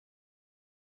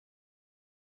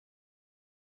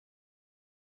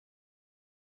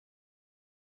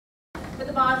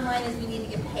the bottom line is we need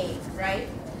to get paid, right?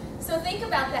 So think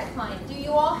about that client. Do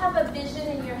you all have a vision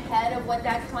in your head of what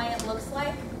that client looks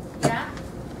like? Yeah?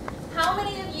 How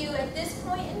many of you at this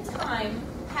point in time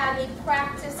have a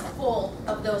practice full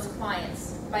of those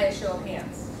clients by a show of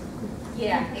hands?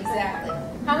 Yeah, exactly.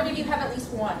 How many of you have at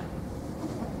least one?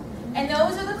 And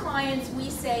those are the clients we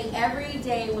say every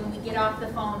day when we get off the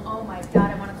phone, oh my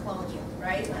God, I want to clone you,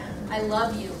 right? I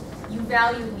love you. You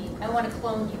value me. I want to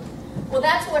clone you. Well,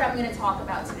 that's what I'm going to talk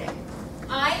about today.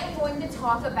 I am going to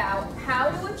talk about how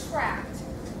to attract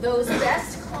those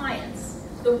best clients,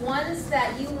 the ones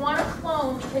that you want to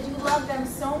clone because you love them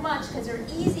so much because they're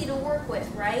easy to work with,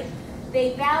 right?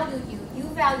 They value you. You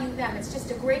value them. It's just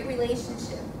a great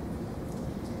relationship.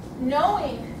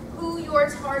 Knowing who your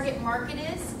target market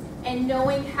is and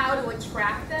knowing how to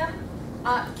attract them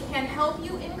can help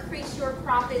you increase your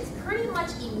profits pretty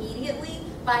much immediately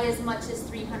by as much as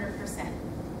 300%.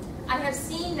 I have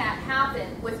seen that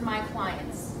happen with my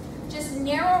clients. Just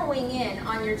narrowing in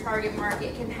on your target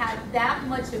market can have that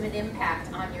much of an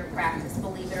impact on your practice,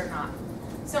 believe it or not.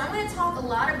 So I'm going to talk a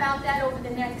lot about that over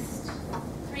the next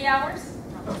 3 hours.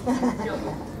 How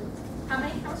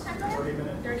much time do I have? 30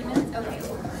 minutes. 30 minutes? Okay.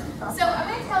 So I'm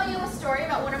going to tell you a story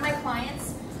about one of my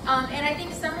clients. And I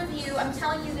think some of you, I'm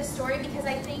telling you this story because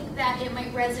I think that it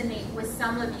might resonate with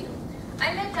some of you.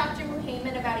 I met Dr.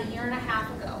 Buchanan about 1.5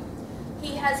 years ago.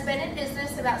 He has been in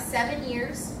business about 7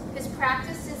 years. His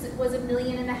practice was $1.5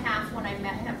 million when I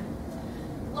met him.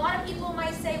 A lot of people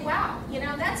might say, wow,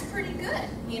 that's pretty good,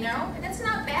 and that's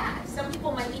not bad. Some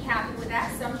people might be happy with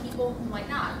that, some people might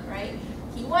not, right?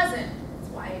 He wasn't.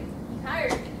 That's why he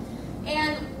hired me.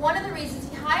 And one of the reasons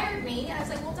he hired me, I was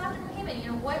like, well, Dr.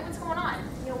 Buchanan, what's going on?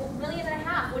 $1.5 million,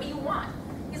 what do you want?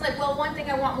 He's like, well, one thing,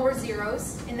 I want more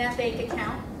zeros in that bank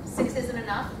account. 6 isn't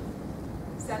enough.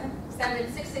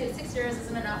 6 zeros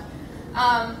isn't enough.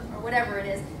 Or whatever it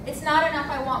is. It's not enough,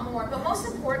 I want more. But most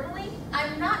importantly,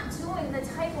 I'm not doing the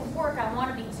type of work I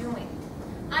want to be doing.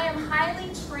 I am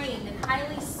highly trained and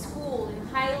highly schooled and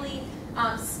highly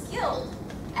skilled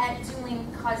at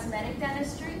doing cosmetic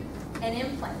dentistry and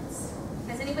implants.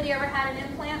 Has anybody ever had an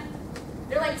implant?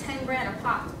 They're like 10 grand a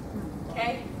pop.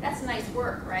 Okay? That's nice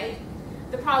work, right?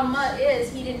 The problem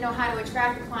is he didn't know how to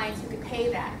attract the clients who could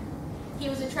pay that. He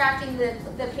was attracting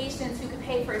the patients who could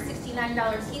pay for a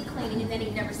 $69 teeth cleaning and then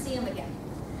he'd never see them again.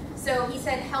 So he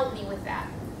said, help me with that.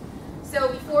 So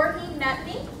before he met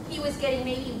me, he was getting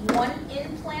maybe 1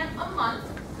 implant a month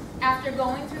after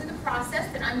going through the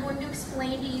process that I'm going to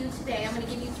explain to you today. I'm going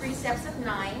to give you 3 steps of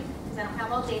 9 because I don't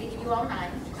have all day to give you all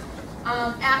 9.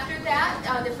 After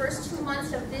that, the first 2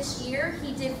 months of this year,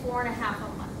 he did 4.5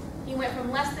 a month. He went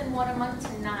from less than 1 a month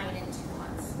to 9 in 2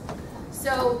 months.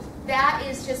 So that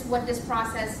is just what this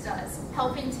process does,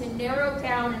 helping to narrow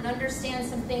down and understand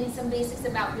some things, some basics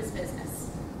about his business.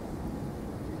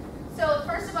 So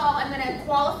first of all, I'm going to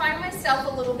qualify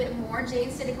myself a little bit more.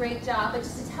 James did a great job, but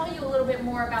just to tell you a little bit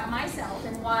more about myself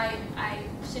and why I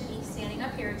should be standing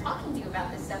up here and talking to you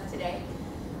about this stuff today.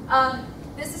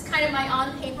 This is kind of my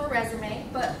on-paper resume,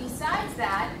 but besides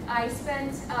that, I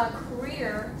spent a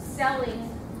career selling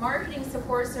marketing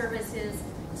support services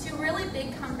to really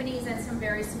big companies and some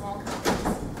very small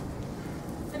companies.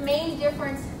 The main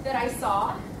difference that I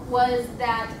saw was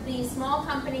that the small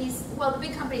companies, well, the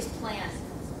big companies plan.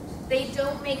 They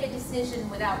don't make a decision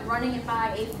without running it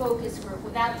by a focus group,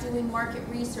 without doing market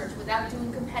research, without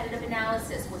doing competitive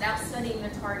analysis, without studying the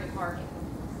target market.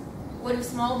 What do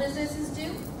small businesses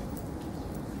do?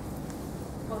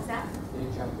 What was that?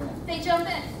 They jump in. They jump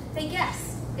in. They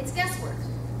guess. It's guesswork.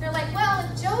 They're like, well,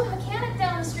 if Joe the mechanic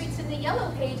down the street's in the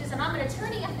yellow pages and I'm an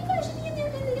attorney, I think I should be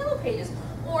in the yellow pages.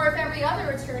 Or if every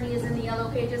other attorney is in the yellow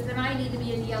pages, then I need to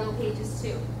be in the yellow pages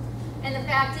too. And the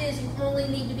fact is, you only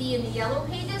need to be in the yellow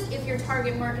pages if your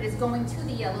target market is going to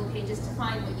the yellow pages to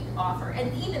find what you offer.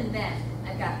 And even then,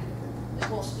 I've got the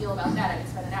whole spiel about that I could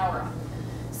spend an hour on.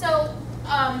 So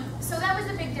that was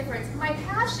a big difference. My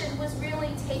passion was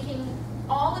really taking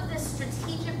all of this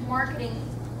strategic marketing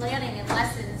planning and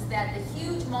lessons that the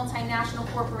huge multinational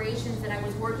corporations that I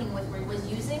was working with was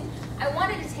using. I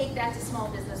wanted to take that to small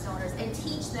business owners and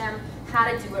teach them how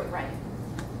to do it right.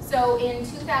 So in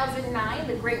 2009,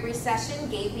 the Great Recession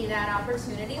gave me that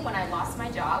opportunity when I lost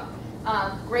my job.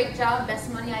 Great job,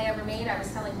 best money I ever made. I was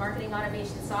selling marketing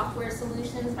automation software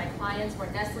solutions. My clients were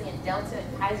Nestle and Delta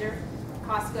and Kaiser,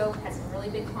 Costco, had some really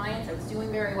big clients. I was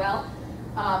doing very well.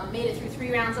 Made it through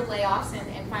 3 rounds of layoffs,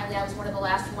 and finally I was one of the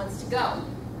last ones to go.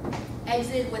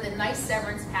 Exited with a nice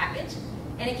severance package,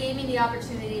 and it gave me the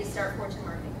opportunity to start Fortune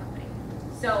Marketing Company.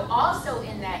 So also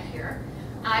in that year,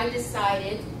 I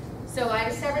decided, so I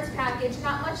had a severance package,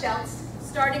 not much else,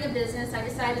 starting a business. I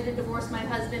decided to divorce my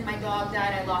husband, my dog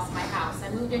died, I lost my house. I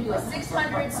moved into a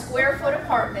 600 square foot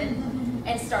apartment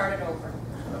and started over.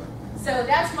 So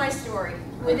that's my story.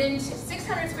 Within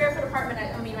 600 square foot apartment,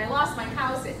 I lost my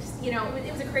house. It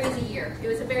was a crazy year. It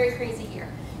was a very crazy year.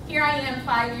 Here I am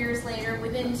 5 years later.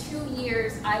 Within 2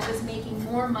 years, I was making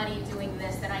more money doing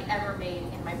this than I ever made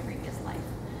in my previous life.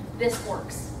 This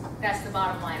works. That's the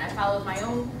bottom line. I followed my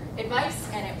own advice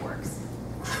and it works.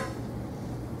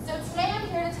 So today I'm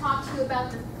here to talk to you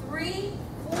about the 3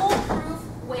 foolproof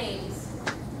ways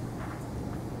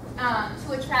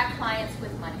to attract clients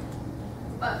with money.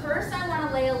 But first I want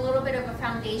to lay a little bit of a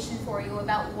foundation for you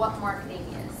about what marketing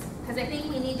is. Because I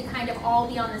think we need to kind of all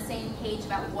be on the same page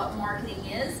about what marketing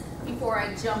is before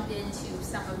I jump into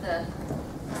some of the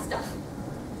stuff.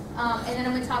 And then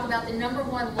I'm going to talk about the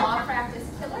 #1 law practice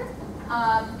killer.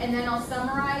 And then I'll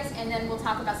summarize, and then we'll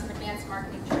talk about some advanced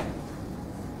marketing training.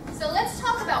 So let's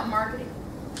talk about marketing.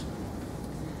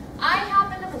 I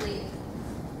happen to believe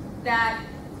that,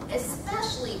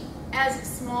 especially as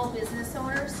small business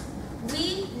owners,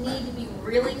 we need to be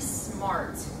really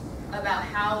smart about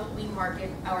how we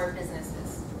market our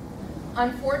businesses.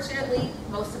 Unfortunately,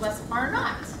 most of us are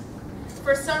not.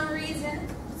 For some reason,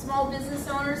 small business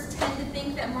owners tend to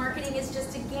think that marketing is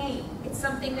just a game. It's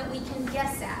something that we can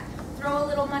guess at. Throw a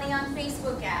little money on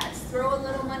Facebook ads, throw a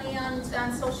little money on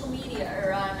social media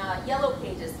or on Yellow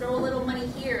Pages, throw a little money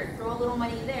here, throw a little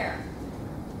money there.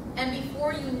 And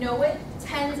before you know it,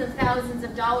 tens of thousands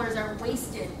of dollars are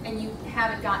wasted and you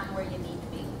haven't gotten where you need to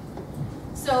be.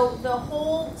 So the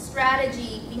whole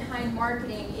strategy behind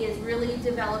marketing is really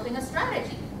developing a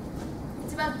strategy.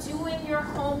 It's about doing your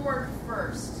homework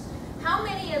first. How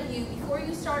many of you, before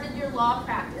you started your law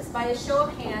practice, by a show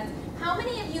of hands, how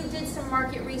many of you did some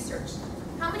market research?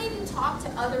 How many of you talked to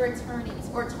other attorneys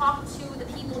or talked to the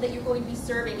people that you're going to be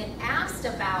serving and asked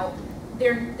about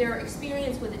their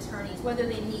experience with attorneys, whether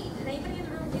they need? Did anybody in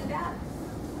the room do that?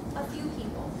 A few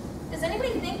people. Does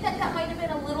anybody think that that might have been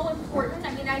a little important?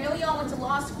 I mean, I know y'all went to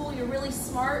law school, you're really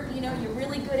smart, you're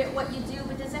really good at what you do,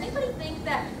 but does anybody think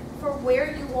that for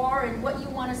where you are and what you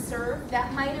want to serve,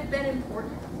 that might have been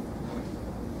important?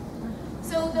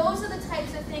 So those are the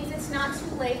types of things. It's not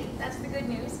too late. That's the good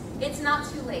news. It's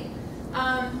not too late.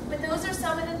 But those are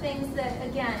some of the things that,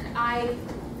 again,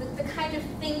 the kind of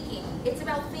thinking. It's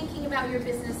about thinking about your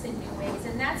business in new ways.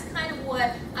 And that's kind of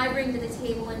what I bring to the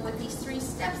table, and what these 3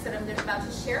 steps that I'm about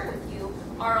to share with you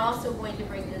are also going to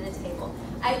bring to the table.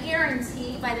 I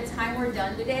guarantee by the time we're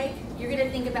done today, you're going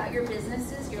to think about your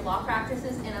businesses, your law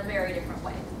practices in a very different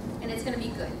way. And it's going to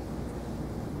be good.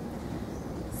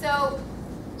 So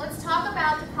let's talk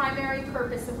about the primary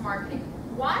purpose of marketing.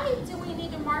 Why do we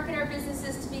need to market our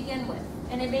businesses to begin with?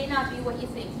 And it may not be what you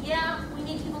think. Yeah, we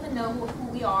need people to know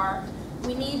who we are.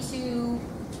 We need to,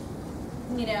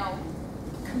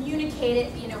 communicate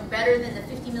it, better than the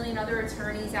 50 million other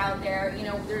attorneys out there.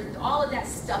 There's all of that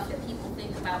stuff that people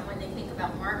think about when they think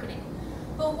about marketing.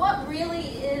 But what really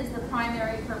is the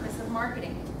primary purpose of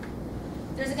marketing?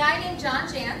 There's a guy named John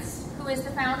Jantz, who is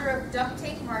the founder of Duct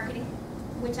Tape Marketing,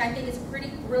 which I think is a pretty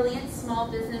brilliant small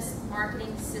business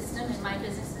marketing system, and my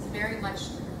business is very much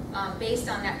based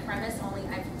on that premise, only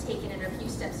I've taken it a few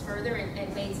steps further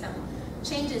and made some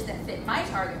changes that fit my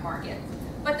target market.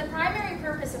 But the primary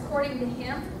purpose, according to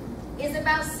him, is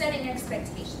about setting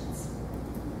expectations.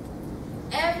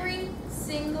 Every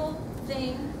single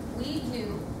thing we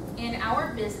do in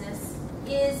our business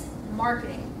is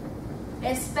marketing.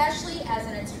 Especially as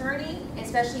an attorney,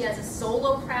 especially as a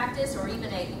solo practice, or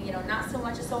even a, not so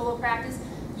much a solo practice,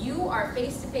 you are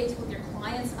face-to-face with your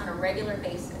clients on a regular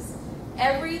basis.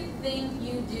 Everything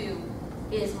you do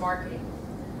is marketing.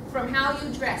 From how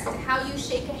you dress, to how you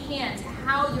shake a hand, to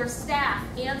how your staff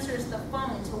answers the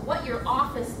phone, to what your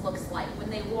office looks like when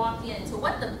they walk in, to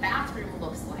what the bathroom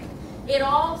looks like. It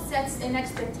all sets an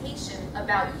expectation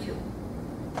about you.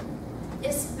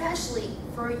 Especially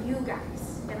for you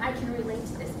guys. And I can relate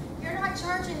to this. You're not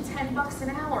charging $10 an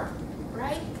hour,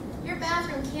 right? Your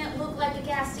bathroom can't look like a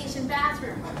gas station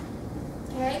bathroom,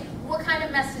 okay? What kind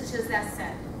of message does that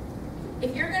send?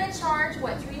 If you're gonna charge,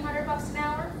 what, $300 an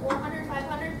hour, $400,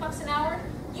 $500 an hour,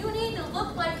 you need to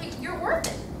look like you're worth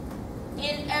it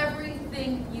in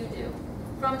everything you do.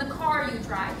 From the car you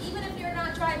drive, even if you're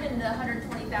not driving the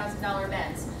 $120,000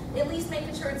 Benz, at least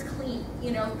making sure it's clean,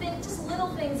 just little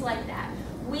things like that.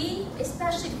 We,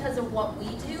 especially because of what we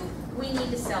do, we need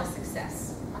to sell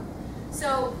success.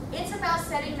 So it's about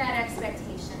setting that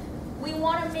expectation. We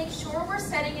want to make sure we're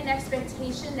setting an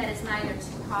expectation that is neither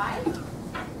too high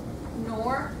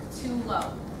nor too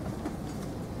low.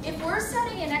 If we're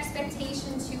setting an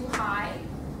expectation too high,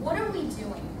 what are we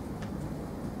doing?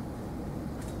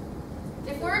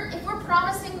 If we're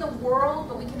promising the world,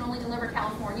 but we can only deliver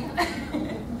California,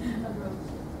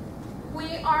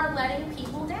 we are letting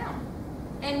people down.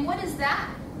 And what is that?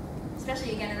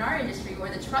 Especially again in our industry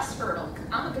where the trust hurdle.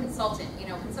 I'm a consultant.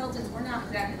 Consultants, we're not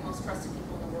exactly the most trusted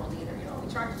people in the world either.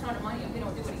 We charge a ton of money and we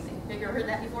don't do anything. Have you ever heard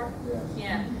that before?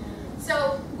 Yeah.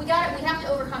 So we have to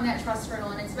overcome that trust hurdle,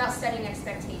 and it's about setting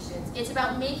expectations. It's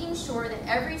about making sure that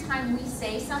every time we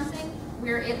say something,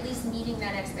 we're at least meeting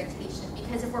that expectation.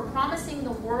 Because if we're promising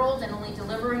the world and only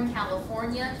delivering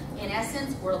California, in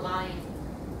essence, we're lying.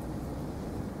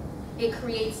 It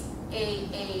creates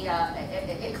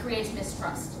it creates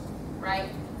mistrust, right?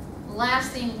 The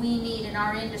last thing we need in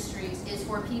our industries is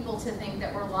for people to think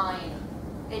that we're lying.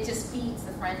 It just feeds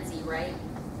the frenzy, right?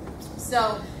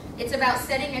 So it's about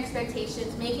setting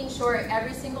expectations, making sure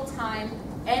every single time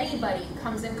anybody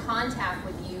comes in contact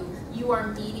with you, you are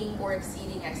meeting or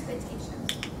exceeding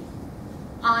expectations.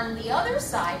 On the other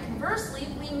side, conversely,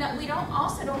 we don't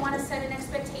want to set an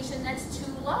expectation that's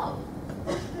too low.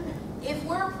 If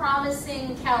we're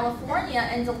promising California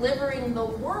and delivering the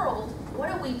world, what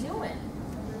are we doing?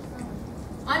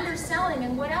 Underselling,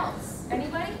 and what else?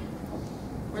 Anybody?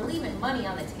 We're leaving money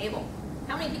on the table.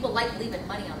 How many people like leaving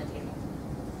money on the table?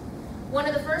 One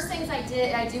of the first things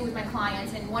I do with my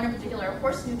clients, and one in particular, a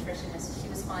horse nutritionist, she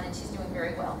was fun and she's doing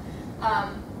very well.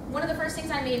 One of the first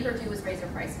things I made her do was raise her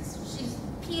prices. She's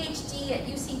PhD at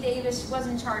UC Davis, she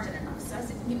wasn't charging enough. So I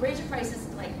said, you raise your prices,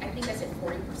 like, I think I said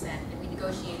 40%, and we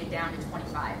negotiated down to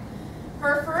 25%.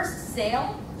 Her first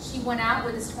sale, she went out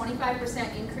with this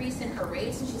 25% increase in her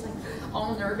rates, and she's like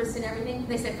all nervous and everything.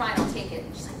 They said, fine, I'll take it.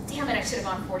 She's like, damn it, I should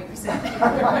have gone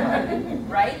 40%.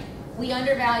 Right? We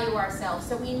undervalue ourselves,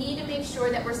 so we need to make sure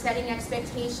that we're setting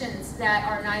expectations that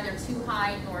are neither too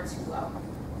high nor too low.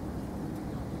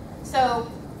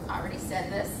 So, I already said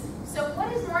this. So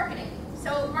what is marketing?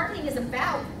 So marketing is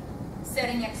about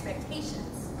setting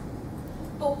expectations.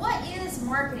 But what is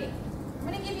marketing? I'm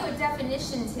going to give you a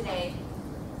definition today,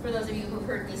 for those of you who've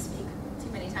heard me speak too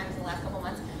many times in the last couple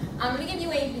months. I'm going to give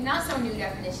you a not so new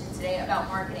definition today about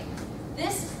marketing.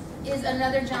 This is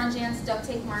another John Jantz duct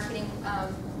tape marketing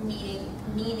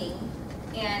meaning,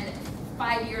 and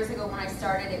 5 years ago when I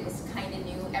started, it was kind of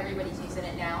new. Everybody's using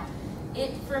it now.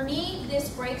 For me, this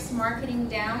breaks marketing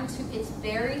down to its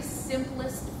very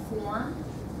simplest form,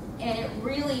 and it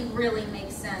really, really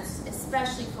makes sense,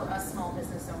 especially for us small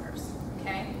business owners,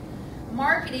 okay?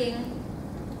 Marketing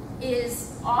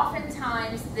is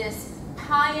oftentimes this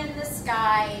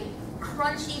pie-in-the-sky,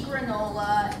 crunchy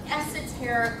granola,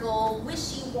 esoterical,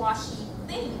 wishy-washy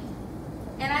thing.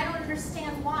 And I don't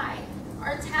understand why.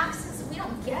 Our taxes, we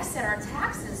don't guess at our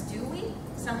taxes, do we?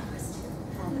 Some of us do.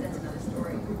 That's another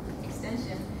story.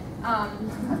 Extension.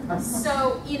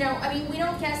 So, I mean, we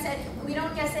don't guess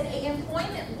at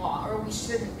employment law, or we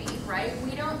shouldn't be, right?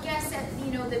 We don't guess at,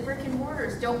 the brick and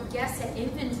mortars don't guess at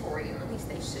inventory, or at least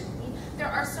they shouldn't be. There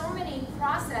are so many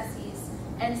processes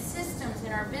and systems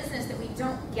in our business that we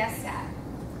don't guess at.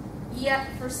 Yet,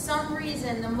 for some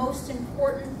reason, the most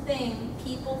important thing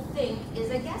people think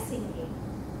is a guessing game.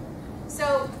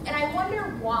 So, and I wonder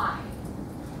why.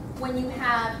 When you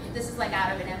have, this is like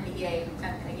out of an MBA,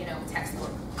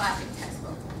 textbook, classic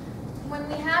textbook. When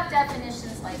we have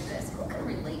definitions like this, who can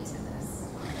relate to this?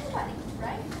 Nobody,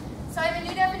 right? So I have a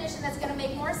new definition that's going to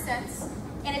make more sense,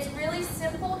 and it's really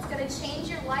simple. It's going to change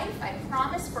your life, I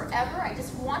promise, forever. I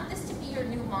just want this to be your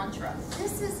new mantra.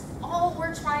 This is all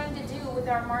we're trying to do with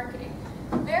our marketing.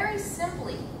 Very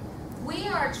simply, we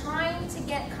are trying to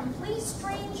get complete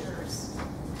strangers.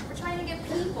 We're trying to get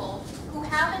people who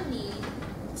have a need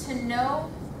to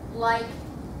know, like,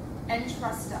 and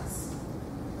trust us.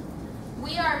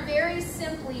 We are very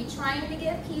simply trying to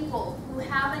get people who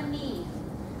have a need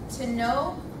to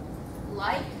know,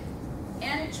 like,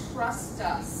 and trust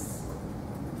us,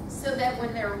 so that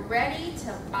when they're ready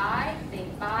to buy, they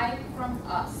buy from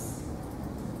us.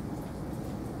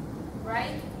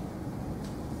 Right?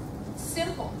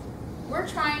 Simple. We're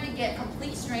trying to get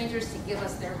complete strangers to give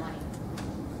us their money.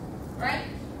 Right?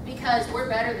 Because we're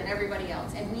better than everybody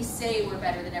else, and we say we're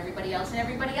better than everybody else, and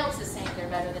everybody else is saying they're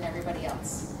better than everybody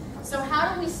else. So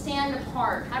how do we stand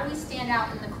apart? How do we stand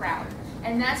out in the crowd?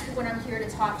 And that's what I'm here to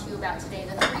talk to you about today.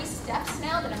 The 3 steps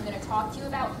now that I'm going to talk to you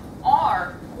about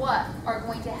are what are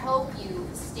going to help you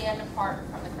stand apart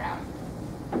from the crowd.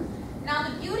 Now,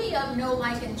 the beauty of know,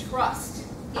 like, and trust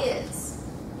is,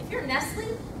 if you're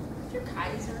Nestle, if you're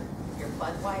Kaiser, if you're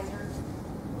Budweiser,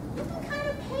 you can kind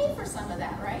of pay for some of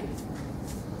that, right?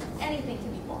 Anything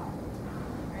can be bought,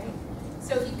 right?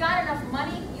 So if you've got enough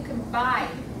money, you can buy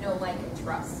know, like, and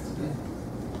trust,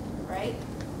 right?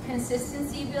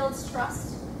 Consistency builds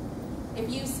trust.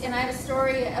 And I have a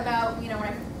story about,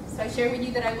 so I shared with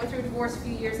you that I went through a divorce a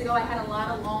few years ago. I had a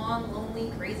lot of long,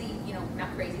 lonely, crazy,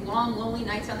 not crazy, long, lonely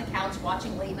nights on the couch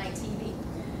watching late night TV.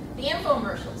 The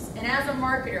infomercials. And as a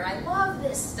marketer, I love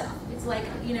this stuff. It's like,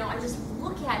 I just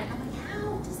look at it. I'm like,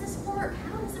 how does this work?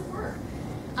 How does it work?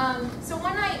 So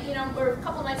one night, or a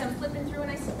couple nights, I'm flipping through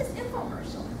and I see this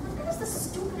infomercial. I'm like, that is the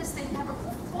stupidest thing ever.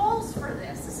 Who falls for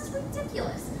this? This is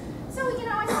ridiculous. So,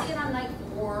 I see it on night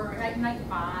 4, night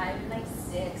 5, night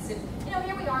 6, and,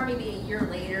 here we are maybe a year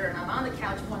later, and I'm on the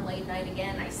couch one late night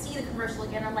again, and I see the commercial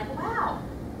again, I'm like, wow,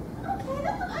 okay,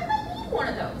 I might need one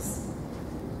of those.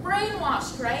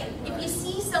 Brainwashed, right? If you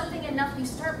see something enough, you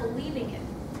start believing it,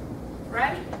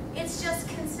 right? It's just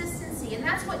consistency, and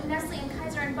that's what Nestle and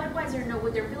Kaiser and Budweiser know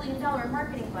with their billion-dollar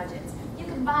marketing budgets. You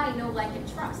can buy, know, like,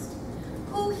 and trust.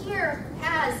 Who here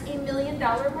has $1 million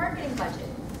marketing budget?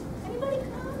 Anybody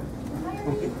come on?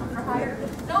 Or higher?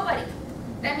 Nobody.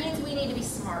 That means we need to be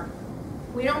smart.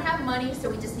 We don't have money, so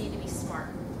we just need to be smart.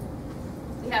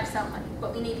 We have some money,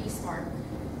 but we need to be smart.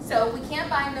 So we can't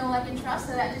buy, know, like, and trust,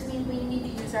 so that just means we need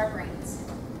to use our brains.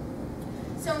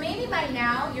 So maybe by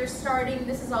now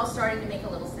this is all starting to make a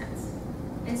little sense.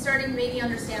 And starting to maybe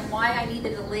understand why I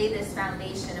needed to lay this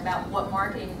foundation about what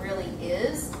marketing really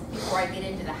is before I get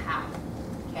into the how,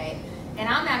 okay? And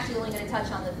I'm actually only going to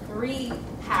touch on the 3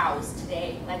 hows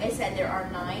today. Like I said, there are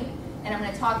 9. And I'm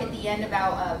going to talk at the end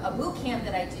about a boot camp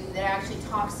that I do that actually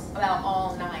talks about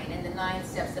all 9 and the 9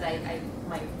 steps that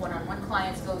my one-on-one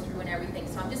clients go through and everything.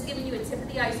 So I'm just giving you a tip of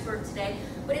the iceberg today,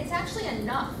 but it's actually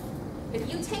enough. If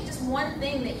you take just one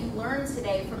thing that you learned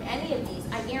today from any of these,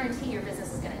 I guarantee your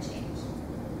business is going to change.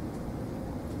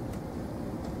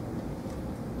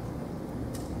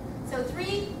 So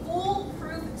 3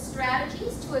 foolproof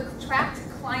strategies to attract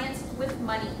clients with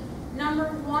money. Number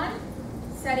 1,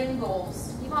 setting goals.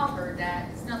 You've all heard that.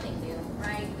 It's nothing new,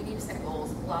 right? We need to set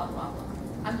goals, blah, blah, blah.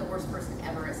 I'm the worst person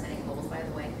ever at setting goals, by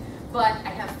the way. But I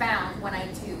have found when I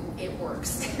do, it works.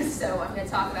 So I'm going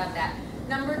to talk about that.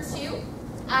 Number 2,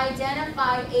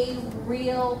 identify a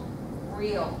real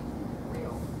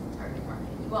target market.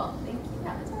 You all think you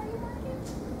have a target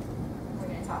market? We're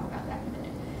going to talk about that in a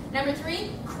minute. Number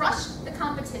 3, crush the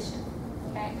competition.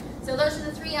 Okay? So those are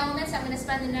the 3 elements. I'm going to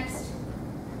spend the next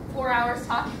 4 hours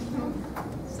talking to you.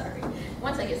 Sorry.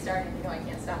 Once I get started, I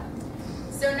can't stop.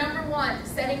 So number 1,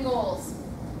 setting goals.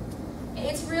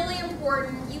 It's really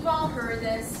important. You've all heard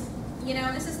this.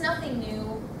 This is nothing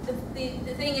new. The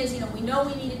thing is, we know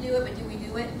we need to do it, but do we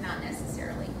do it? Not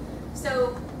necessarily.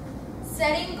 So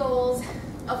setting goals,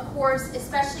 of course,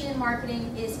 especially in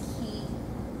marketing, is key.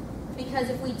 Because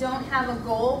if we don't have a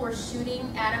goal, we're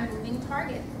shooting at a moving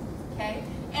target. Okay?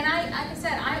 And like I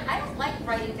said, I don't like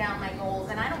writing down my goals,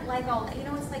 and I don't like all that.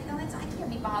 It's like, no, I can't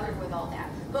be bothered with all that.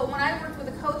 But when I worked with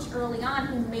a coach early on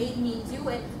who made me do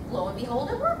it, lo and behold,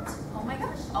 it worked. Oh my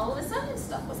gosh, all of a sudden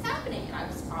stuff was happening, and I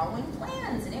was following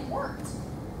plans, and it worked.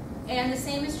 And the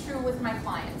same is true with my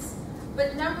clients.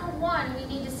 But number 1, we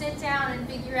need to sit down and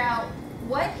figure out,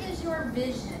 what is your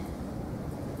vision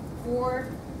for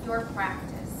your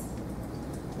practice?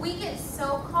 We get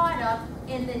so caught up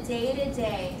in the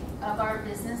day-to-day of our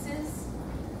businesses,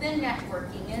 the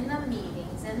networking and the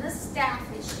meetings and the staff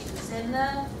issues and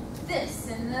the this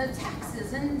and the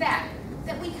taxes and that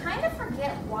we kind of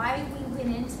forget why we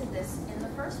went into this in the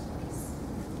first place.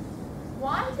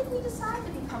 Why did we decide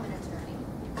to become an attorney?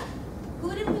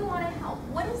 Who did we want to help?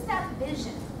 What is that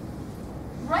vision?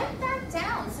 Write that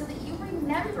down so that you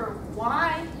remember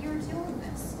why you're doing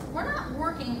this. We're not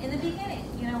working in the beginning.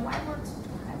 I worked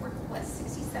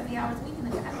 60, 70 hours a week in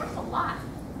the day. I worked a lot.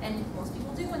 And most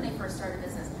people do when they first start a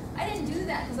business. I didn't do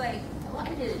that because I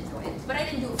did enjoy it, but I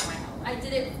didn't do it for my health. I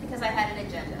did it because I had an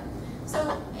agenda.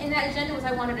 So, and that agenda was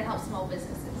I wanted to help small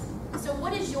businesses. So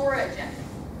what is your agenda?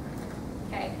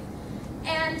 Okay.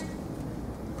 And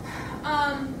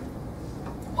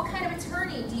what kind of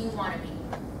attorney do you want to be?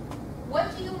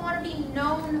 What do you want to be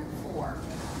known for?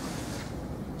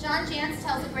 John Jantz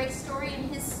tells a great story in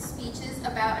his speeches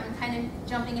about, I'm kind of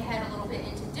jumping ahead a little bit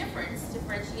into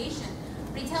differentiation,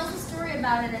 but he tells a story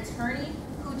about an attorney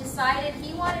who decided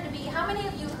he wanted to be, how many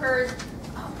of you heard,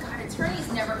 oh God,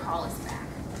 attorneys never call us back?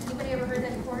 Anybody ever heard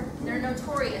that before? They're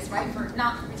notorious, right, for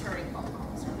not returning phone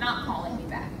calls, or not calling me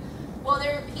back. Well,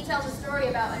 he tells a story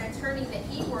about an attorney that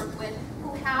he worked with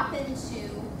who happened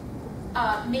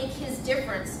to make his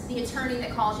difference the attorney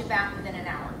that calls you back within an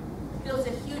hour. Builds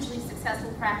a hugely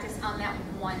successful practice on that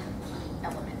one key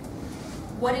element.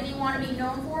 What did he want to be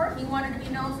known for? He wanted to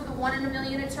be known for the 1 in a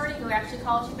million attorney who actually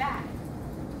calls you back.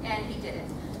 And he did it.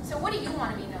 So what do you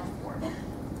want to be known for?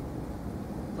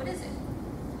 What is it?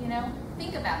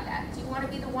 Think about that. Do you want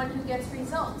to be the one who gets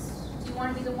results? Do you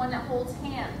want to be the one that holds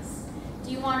hands?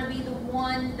 Do you want to be the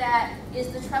one that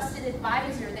is the trusted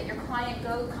advisor that your client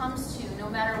comes to no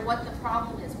matter what the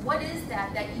problem is? What is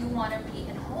that you want to be?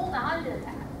 And hold on to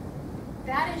that.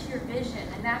 That is your vision,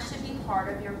 and that should be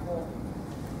part of your goal.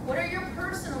 What are your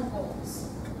personal goals?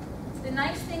 The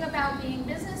nice thing about being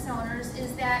business owners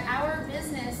is that our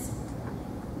business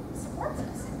supports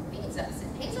us, it feeds us,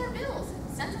 it pays our bills,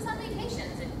 it sends us on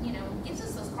vacations, it gives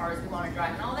us those cars we want to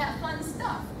drive and all that fun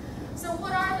stuff. So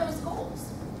what are those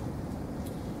goals?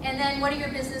 And then what are your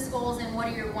business goals, and what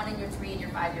are your 1 and your 3 and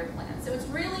your 5-year plan? So it's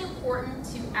really important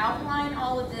to outline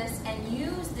all of this and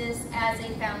use this as a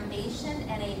foundation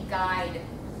and a guide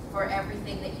for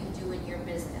everything that you do in your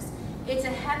business. It's a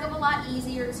heck of a lot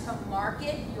easier to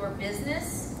market your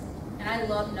business, and I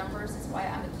love numbers. That's why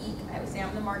I'm a geek. I always say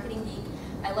I'm the marketing geek.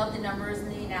 I love the numbers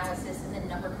and the analysis and the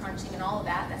number crunching and all of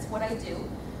that. That's what I do.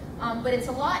 But it's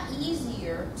a lot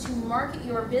easier to market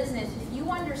your business if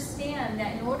you understand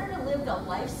that in order to live the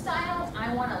lifestyle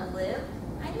I want to live,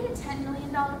 I need a $10 million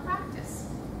practice.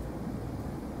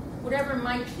 Whatever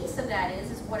my piece of that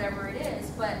is whatever it is.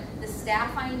 But the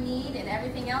staff I need and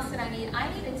everything else that I need a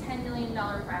 $10 million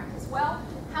practice. Well,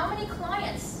 how many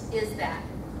clients is that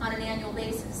on an annual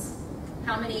basis?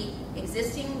 How many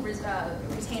existing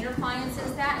retainer clients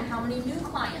is that? And how many new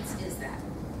clients is that?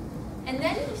 And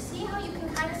then you see how you can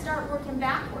kind of start working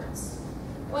backwards.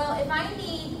 Well, if I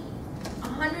need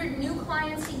 100 new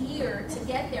clients a year to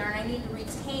get there and I need to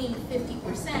retain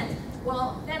 50%,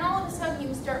 well, then all of a sudden you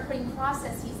can start putting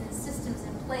processes and systems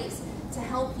in place to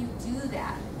help you do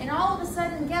that. And all of a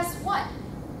sudden, guess what?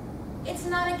 It's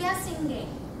not a guessing game.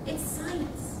 It's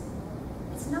science.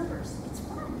 It's numbers. It's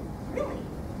fun. Really.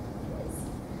 It is.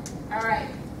 All right.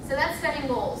 So that's setting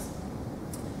goals.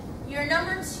 Your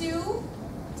number 2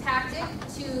 tactic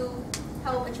to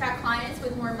help attract clients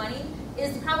with more money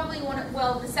is probably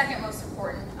the second most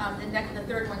important. The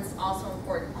third one's also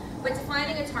important. But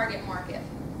defining a target market.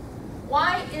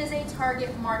 Why is a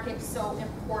target market so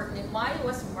important, and why do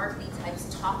us marketing types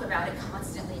talk about it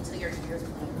constantly until your ears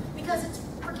bleed? Because it's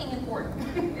freaking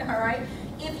important, all right?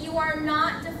 If you are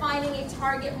not defining a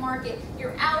target market,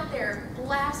 you're out there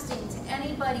blasting to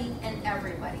anybody and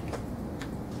everybody.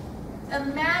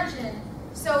 Imagine,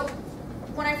 so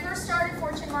when I first started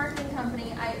Fortune Marketing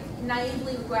Company, I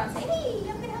naively would go out and say, hey,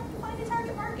 I'm going to help you find a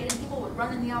target market, and people would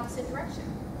run in the opposite direction.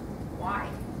 Why?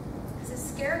 Because it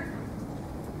scared them.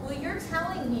 Well, you're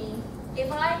telling me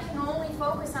if I can only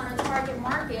focus on a target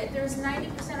market, there's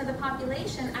 90% of the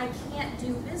population I can't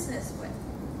do business with.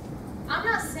 I'm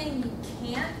not saying you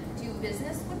can't do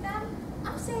business with them.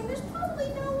 I'm saying there's probably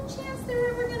no chance they're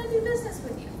ever going to do business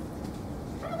with you.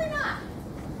 Probably not.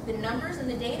 The numbers and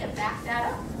the data back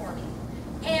that up for me.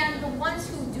 And the ones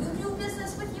who do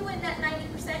business with you in that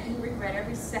 90%, you regret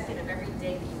every second of every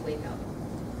day that you wake up,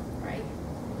 right?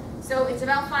 So it's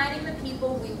about finding the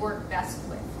people we work best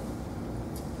with.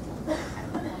 I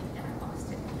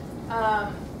lost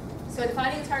it. So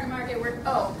defining a target market,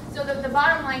 so the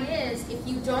bottom line is, if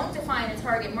you don't define a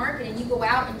target market and you go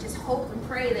out and just hope and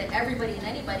pray that everybody and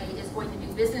anybody is going to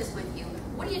do business with you,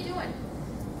 what are you doing?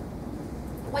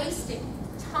 Wasting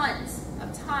tons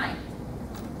of time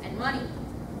and money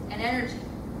and energy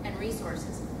and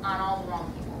resources on all the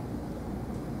wrong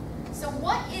people. So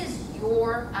what is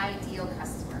your ideal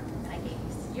customer? I gave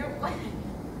you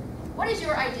what is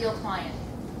your ideal client?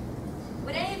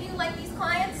 Would any of you like these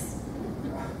clients?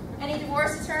 Any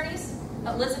divorce attorneys?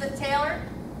 Elizabeth Taylor?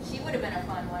 She would have been a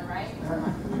fun one, right?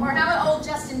 Or how about old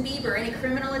Justin Bieber? Any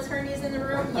criminal attorneys in the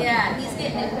room? Yeah, he's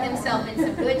getting himself in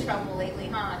some good trouble lately,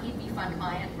 huh? He'd be a fun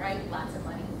client, right? Lots of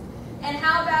money. And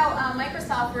how about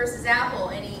Microsoft versus Apple?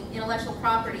 Any intellectual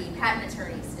property, patent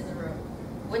attorneys in the room?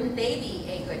 Wouldn't they be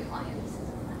a good client?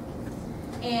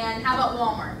 And how about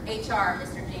Walmart? HR,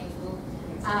 Mr. James Wu.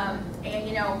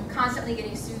 And constantly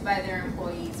getting sued by their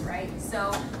employees, right?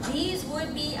 So these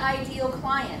would be ideal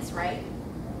clients, right?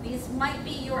 These might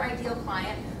be your ideal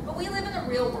client, but we live in the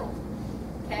real world,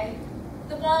 okay?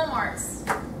 The Walmarts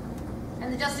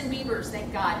and the Justin Biebers,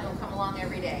 thank God, don't come along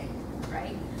every day,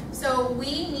 right? So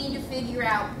we need to figure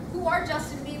out who our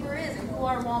Justin Bieber is and who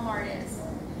our Walmart is.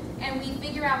 And we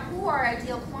figure out who our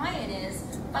ideal client is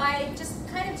by just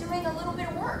kind of doing a little bit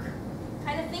of work,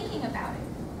 kind of thinking about it.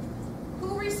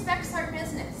 Who respects our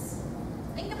business?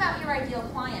 Think about your ideal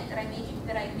client that I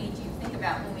made you think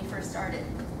about when we first started.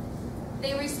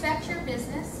 They respect your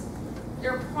business.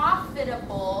 They're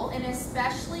profitable, and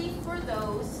especially for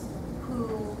those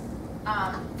who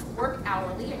work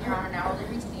hourly, and you're on an hourly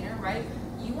retainer, right?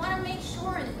 You want to make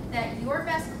sure that your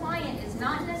best client is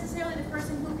not necessarily the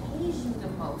person who pays you the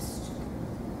most,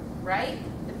 right? right?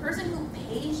 The person who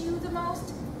pays you the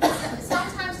most,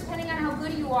 sometimes depending on how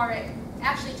good you are at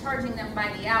actually charging them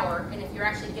by the hour, and if you're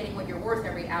actually getting what you're worth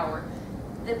every hour,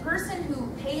 the person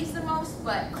who pays the most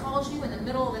but calls you in the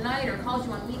middle of the night or calls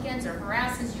you on weekends or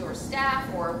harasses your staff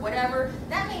or whatever,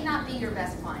 that may not be your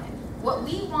best client. What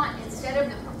we want instead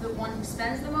of the one who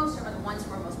spends the most are the ones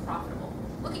who are most profitable.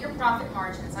 Look at your profit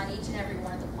margins on each and every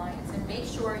one of the clients and make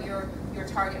sure your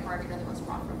target market are the most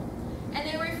profitable. And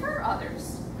then refer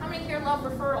others. How many here love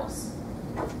referrals?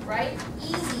 Right?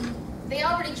 Easy. They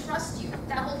already trust you.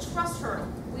 That whole trust hurdle.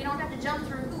 We don't have to jump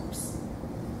through hoops.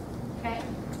 Okay?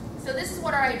 So this is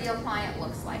what our ideal client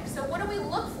looks like. So what do we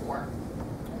look for?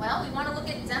 Well, we want to look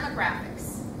at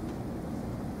demographics.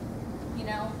 You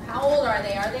know, how old are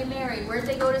they? Are they married? Where did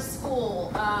they go to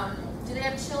school? Do they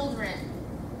have children?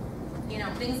 You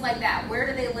know, things like that. Where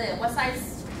do they live? What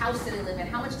size house do they live in?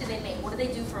 How much do they make? What do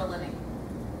they do for a living?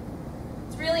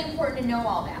 It's really important to know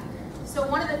all that. So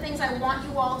one of the things I want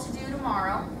you all to do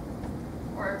tomorrow,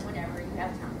 or whenever you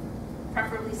have time,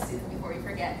 preferably soon before you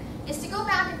forget, is to go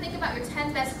back and think about your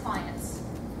 10 best clients.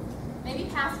 Maybe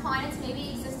past clients,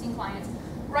 maybe existing clients.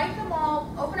 Write them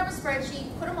all, open up a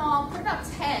spreadsheet, put about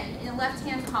 10 in the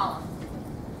left-hand column.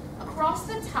 Across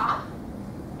the top,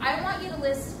 I want you to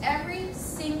list every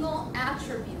single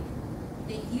attribute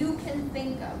that you can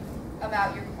think of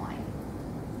about your client.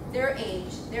 Their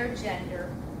age, their gender,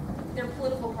 their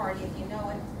political party if you know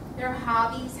it, their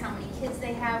hobbies, how many kids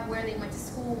they have, where they went to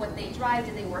school, what they drive,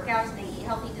 do they work out, do they eat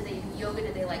healthy, do they do yoga,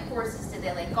 do they like horses, do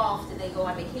they like golf, do they go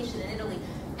on vacation in Italy,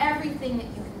 everything that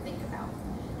you can think about.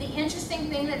 The interesting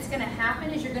thing that's going to happen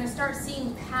is you're going to start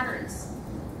seeing patterns.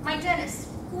 My dentist,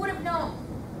 who would have known?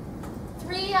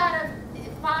 3 out of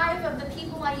 5 of the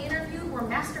people I interviewed were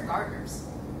master gardeners.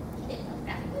 He didn't know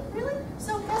that. Really?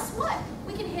 So guess what?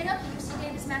 We can hit up UC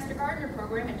Davis Master Gardener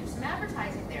program and do some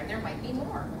advertising there. There might be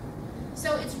more.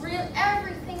 So it's real,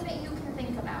 everything that you can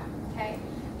think about, okay?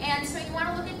 And so you want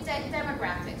to look at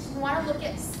demographics. You want to look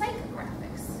at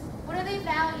psychographics. What do they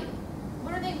value?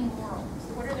 What are they morals?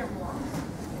 What are their morals?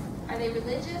 Are they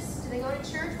religious? Do they go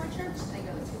to church? What church do they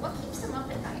go to? What keeps them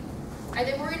up at night? Are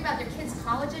they worried about their kids'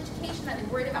 college education? Are they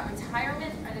worried about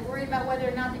retirement? Are they worried about whether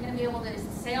or not they're going to be able to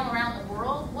sail around the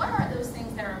world? What are those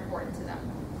things that are important to them?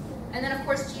 And then, of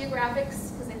course,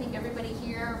 geographics, because I think everybody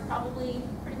here probably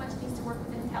pretty much needs to work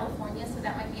within California, so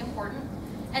that might be important.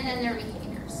 And then their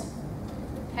behaviors.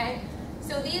 Okay?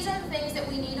 So these are the things that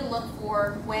we need to look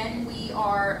for when we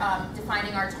are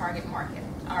defining our target market.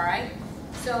 All right?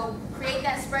 So create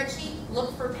that spreadsheet,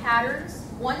 look for patterns.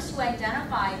 Once you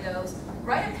identify those,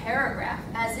 write a paragraph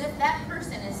as if that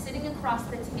person is sitting across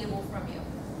the table from you,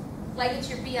 like it's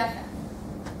your BFF,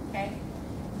 okay?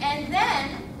 And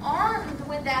then, armed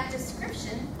with that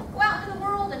description, go out into the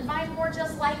world and find more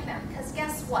just like them. Because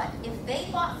guess what? If they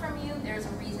bought from you, there's a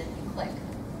reason you click.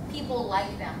 People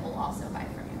like them will also buy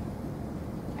from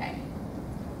you, okay?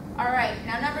 All right,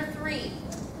 now number 3,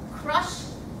 crush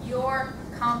your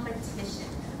competition.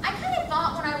 I kind of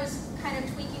thought when I was kind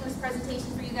of tweaking this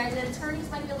presentation for you guys that attorneys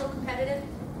might be a little competitive.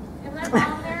 Am I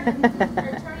wrong there? Are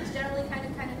attorneys generally kind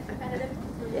of competitive?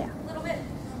 Yeah. A little bit?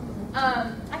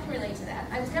 I can relate to that.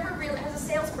 I was never really, as a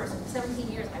salesperson for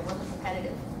 17 years, I wasn't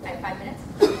competitive. I have 5 minutes.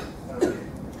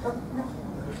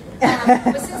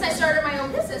 But since I started my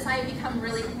own business, I have become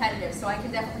really competitive, so I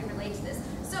can definitely relate to this.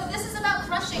 So this is about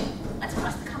crushing. Let's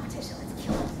crush the competition. Let's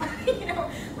kill it. You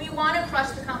know, we want to crush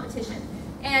the competition.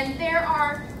 And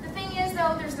the thing is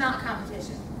though, there's not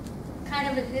competition. Kind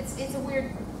of, it's a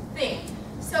weird thing.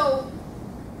 So,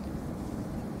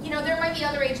 you know, there might be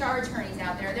other HR attorneys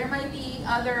out there. There might be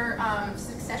other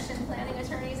succession planning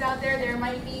attorneys out there. There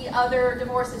might be other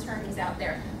divorce attorneys out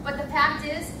there. But the fact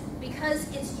is, because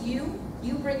it's you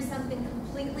bring something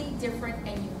completely different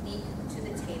and unique to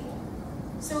the table.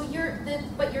 So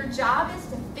but your job is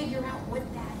to figure out what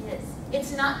that is.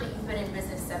 It's not that you've been in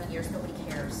business 7 years, nobody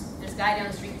cares. There's a guy down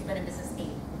the street who's been in business 8.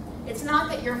 It's not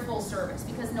that you're full service,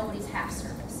 because nobody's half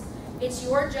service. It's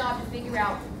your job to figure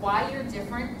out why you're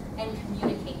different and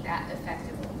communicate that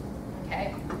effectively,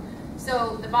 okay?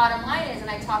 So the bottom line is, and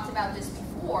I talked about this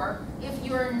before, if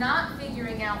you're not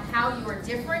figuring out how you are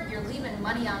different, you're leaving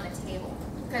money on the table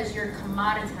because you're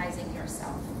commoditizing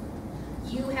yourself.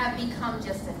 You have become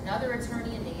just another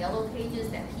attorney in the yellow pages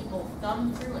that people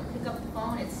thumb through and pick up the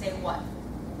phone and say what?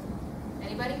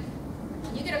 Anybody?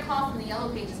 When you get a call from the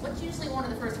yellow pages, what's usually one of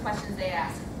the first questions they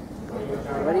ask?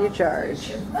 What do you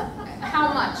charge?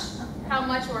 How much? How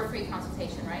much, or a free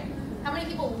consultation, right? How many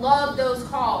people love those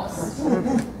calls?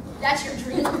 That's your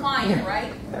dream client,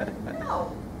 right?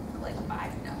 No. Like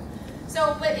 5, no.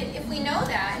 So, but if we know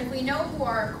that, and if we know who what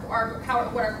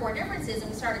our core difference is, and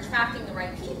we start attracting the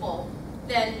right people,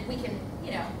 then we can,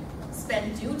 you know,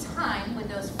 spend due time with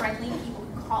those friendly people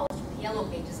who call us from the yellow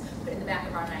pages, but in the back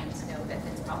of our minds know that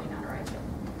that's probably not our ideal.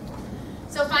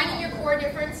 So finding your core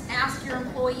difference, ask your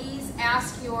employees,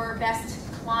 ask your best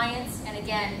clients, and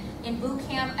again, in boot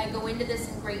camp, I go into this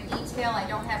in great detail. I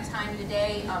don't have time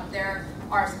today. There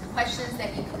are some questions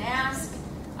that you can ask.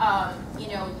 You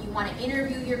know, you want to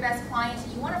interview your best clients.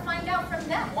 You want to find out from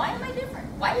them, why am I different?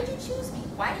 Why did you choose me?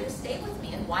 Why do you stay with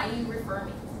me? And why do you refer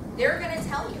me? They're going to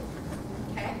tell you,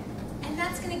 okay? And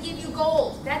that's going to give you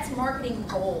gold. That's marketing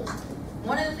gold.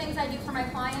 One of the things I do for my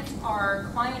clients are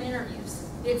client interviews.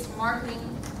 It's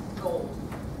marketing gold.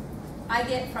 I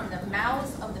get from the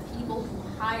mouths of the people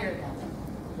who hire them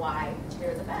why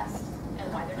they're the best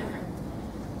and why they're different.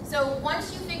 So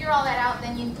once you figure all that out,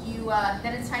 then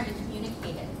then it's time to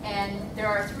communicate it. And there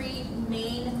are three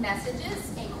main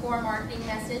messages: a core marketing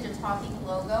message, a talking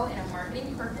logo, and a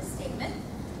marketing purpose statement.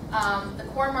 The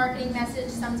core marketing message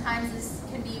sometimes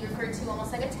can be referred to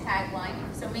almost like a tagline.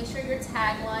 So make sure your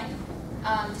tagline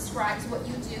describes what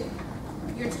you do.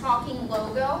 Your talking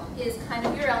logo is kind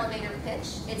of your elevator pitch.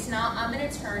 It's not, I'm an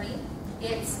attorney.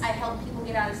 It's, I help people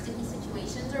get out of sticky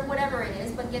situations, or whatever it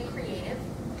is, but get creative.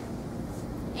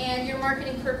 And your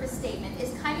marketing purpose statement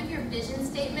is kind of your vision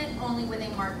statement, only with a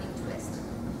marketing twist.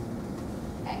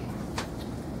 Okay.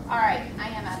 All right, I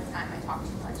am out of time. I talk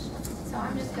too much. So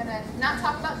I'm just going to not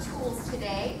talk about tools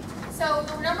today. So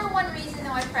the number one reason,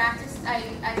 though, I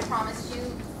promised you,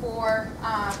 for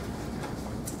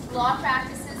law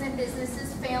practices and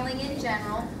businesses failing in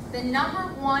general, the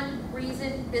number one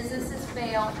reason businesses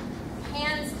fail,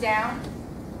 hands down,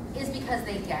 is because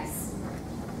they guess.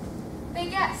 They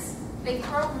guess. They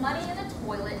throw money in the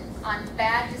toilet on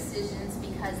bad decisions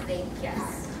because they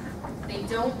guess. They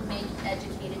don't make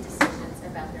educated decisions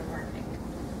about their marketing.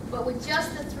 But with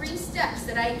just the 3 steps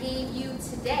that I gave you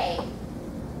today,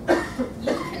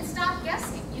 you can stop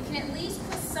guessing. You can at least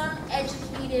put some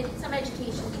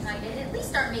education behind it, and at least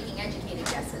start making educated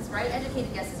guesses, right?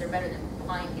 Educated guesses are better than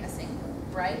blind guessing,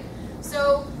 right?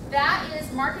 So that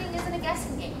is, marketing isn't a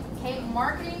guessing game, okay?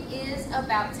 Marketing is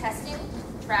about testing,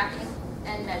 tracking,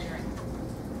 and measuring.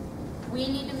 We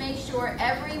need to make sure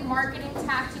every marketing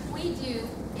tactic we do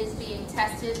is being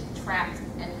tested, tracked,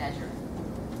 and measured.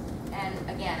 And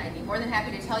again, I'd be more than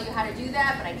happy to tell you how to do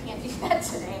that, but I can't do that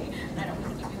today. I don't need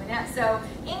to keep doing that. So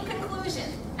in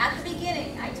conclusion, at the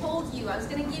beginning, I told you I was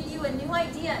going to give you a new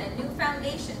idea and a new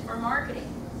foundation for marketing,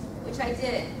 which I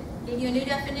did. Give you a new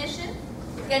definition: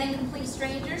 getting complete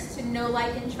strangers to know,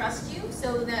 like, and trust you,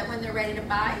 so that when they're ready to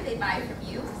buy, they buy from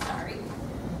you. Sorry.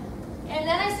 And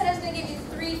then I said I was going to give you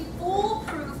 3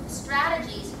 foolproof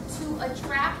strategies to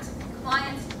attract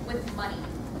clients with money.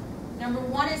 Number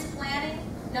 1 is planning.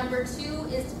 Number 2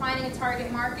 is finding a target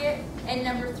market. And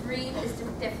number 3 is to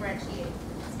differentiate.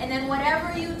 And then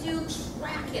whatever you do,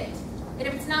 track it. And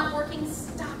if it's not working,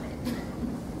 stop it.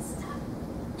 Stop.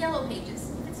 Yellow pages.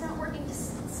 If it's not working,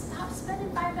 just stop spending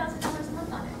 $5,000 a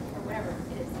month on it, or whatever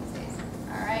it is these days.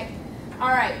 All right?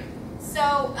 All right.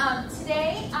 So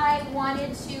today I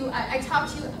wanted to, I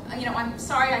talked to you, I'm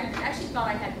sorry, I actually thought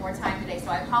I had more time today,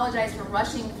 so I apologize for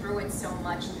rushing through it so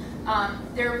much.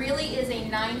 There really is a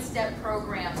 9-step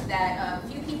program that a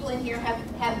few people in here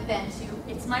have been to.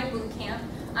 It's my boot camp.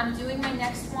 I'm doing my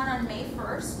next one on May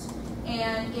 1st,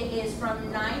 and it is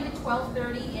from 9 to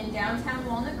 12:30 in downtown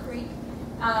Walnut Creek.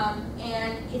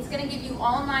 And it's going to give you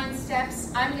all 9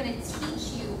 steps. I'm going to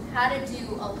teach you how to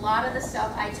do a lot of the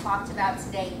stuff I talked about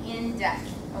today in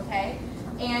depth, okay?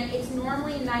 And it's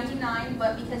normally $99,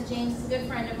 but because James is a good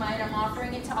friend of mine, I'm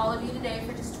offering it to all of you today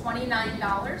for just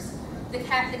 $29. The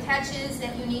catch is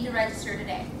that you need to register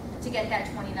today to get that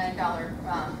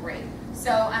 $29 rate.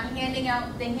 So I'm they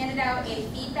handed out a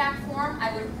feedback form.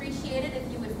 I would appreciate it if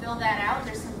you would fill that out.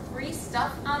 There's some free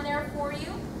stuff on there for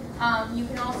you. You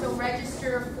can also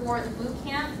register for the boot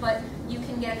camp, but you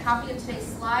can get a copy of today's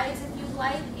slides if you'd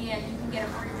like, and you can get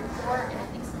a free report and I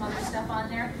think some other stuff on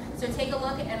there. So take a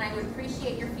look, and I would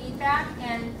appreciate your feedback.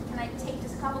 And can I take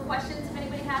just a couple questions if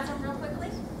anybody has them real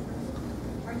quickly?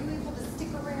 Are you able to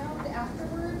stick around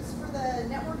afterwards for the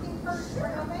networking part for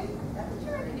LA?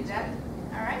 Sure, I can do that.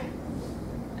 All right.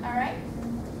 All right.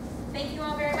 Thank you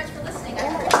all very much for listening. I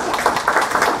appreciate it.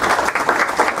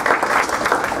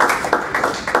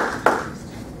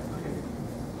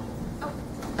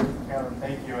 Carolyn,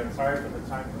 thank you, and sorry for the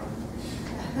time crunch.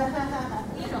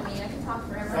 You know me, I can talk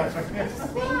forever.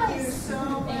 Thank you so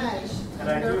much. And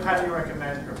I do highly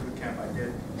recommend her boot camp. I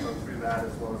did go through that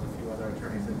as well as a few other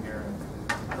attorneys in here. And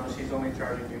I know she's only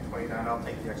charging you $29. I'll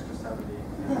take the extra $70.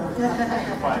 You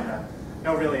can find that.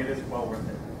 no, really, it is well worth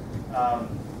it.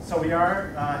 So we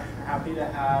are happy to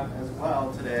have as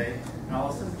well today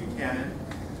Alison Buchanan.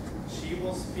 She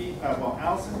will speak, well,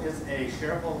 Alison is a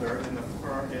shareholder in the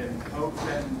firm in Hope,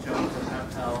 Fenton, Jones, and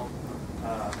Appel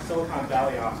Silicon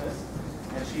Valley office,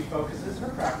 and she focuses her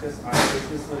practice on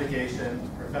business litigation,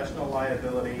 professional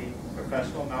liability,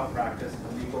 professional malpractice,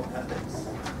 and legal ethics.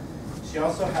 She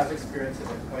also has experience in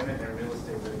employment and real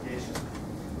estate litigation.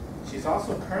 She's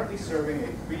also currently serving a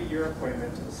 3-year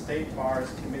appointment to the State Bar's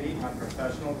Committee on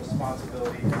Professional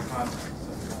Responsibility and Conduct.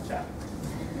 So we'll chat.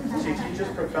 She teaches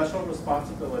professional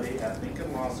responsibility at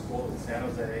Lincoln Law School in San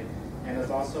Jose and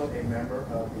is also a member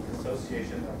of the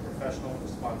Association of Professional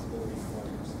Responsibility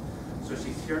Lawyers. So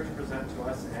she's here to present to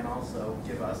us and also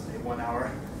give us a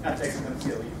 1-hour ethics and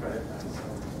MCLE credit.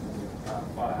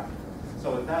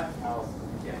 So with that, I'll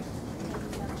begin.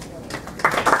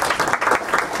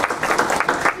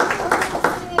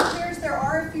 There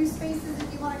are a few spaces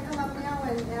if you want to come up now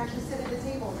and actually sit at the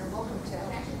table. You're welcome to.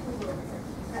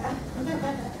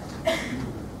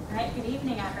 All right, good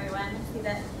evening, everyone. I see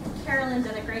that Carolyn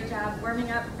did a great job warming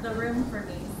up the room for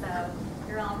me, so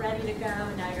you're all ready to go.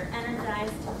 Now you're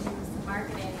energized to do some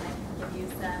marketing, and I can give you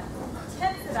some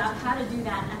tips about how to do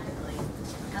that ethically.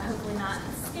 Hopefully not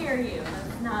scare you.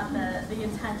 That's not the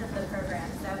intent of the program.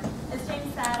 So as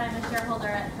James said, I'm a shareholder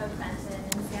at Hope Fenton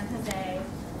in San Jose.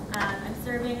 I'm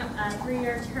serving a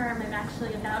 3-year term. I'm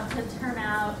actually about to term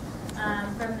out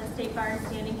from the State Bar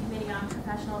Standing Committee on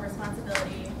Professional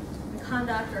Responsibility and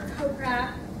Conduct, or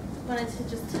COPRAC. Wanted to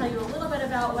just tell you a little bit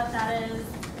about what that is.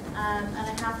 And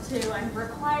I'm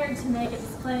required to make a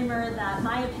disclaimer that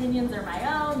my opinions are my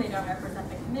own. They don't represent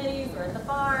the committees or the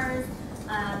bars.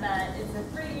 But it's a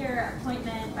 3-year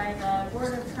appointment by the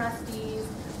Board of Trustees.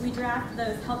 We draft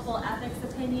those helpful ethics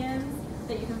opinions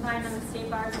that you can find on the State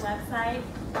Bar's website.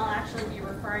 I'll actually be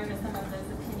referring to some of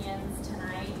those opinions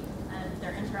tonight. If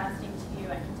they're interesting to you,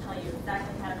 I can tell you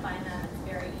exactly how to find them. It's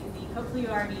very easy. Hopefully you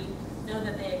already know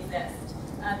that they exist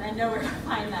and know where to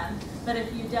find them. But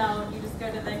if you don't, you just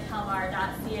go to the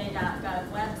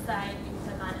calbar.ca.gov website, you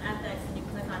click on ethics, and you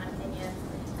click on opinions,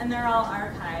 and they're all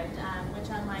archived, which,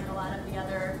 unlike a lot of the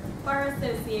other bar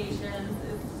associations,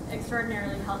 is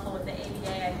extraordinarily helpful with the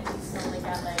ABA. I think you can only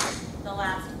get like the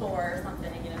last 4 or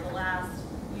something, the last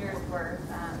year's worth,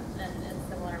 and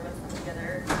similar with some of the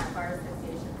other bar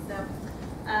associations. So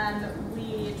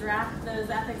we draft those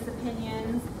ethics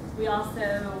opinions. We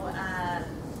also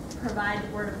provide the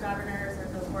Board of Governors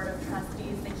or the Board of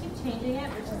Trustees. They keep changing it,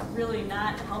 which is really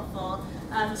not helpful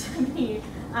to me.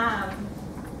 I'm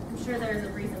sure there's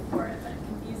a reason for it, but it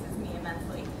confuses me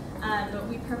immensely. But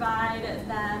we provide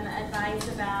them advice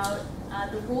about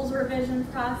the rules revision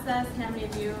process. How many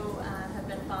of you have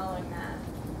been following that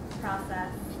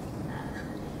process?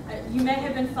 You may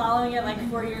have been following it like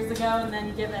 4 years ago and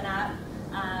then given up.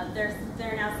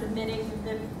 They're now submitting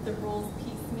the rules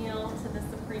piecemeal to the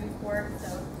Supreme Court,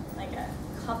 so like a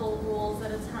couple rules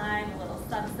at a time, a little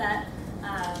subset.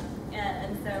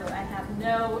 And so I have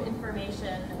no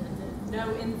information,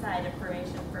 no inside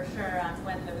information for sure on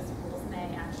when those rules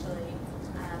may actually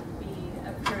be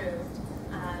approved.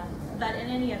 But in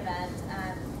any event,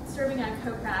 serving on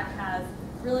COPRAC has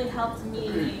really helped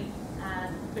me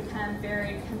become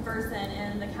very conversant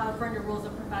in the California Rules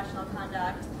of Professional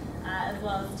Conduct, as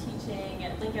well as teaching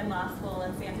at Lincoln Law School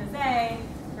in San Jose,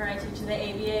 where I teach the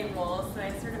ABA rules. So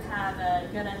I sort of have a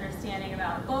good understanding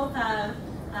about both of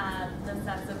the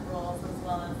sets of rules, as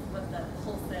well as what the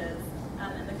pulse is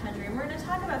in the country. And we're going to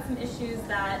talk about some issues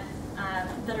that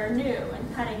are new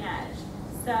and cutting edge.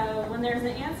 So when there's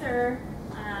an answer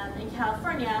in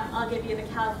California, I'll give you the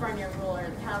California rule or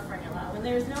the California law. When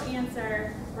there's no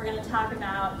answer, we're going to talk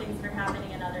about things that are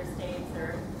happening in other states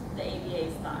or the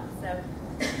ABA's thoughts. So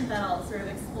that'll sort of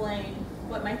explain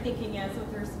what my thinking is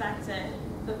with respect to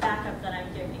the backup that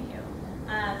I'm giving you.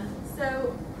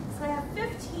 So I have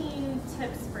 15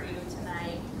 tips for you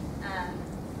tonight.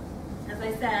 As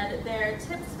I said, they're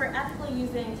tips for ethically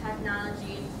using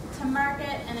technology to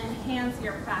market and enhance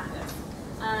your practice.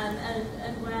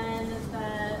 And when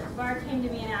the bar came to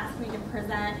me and asked me to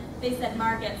present, they said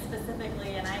market specifically,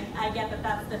 and I get that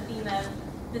that's the theme of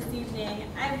this evening.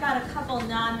 I've got a couple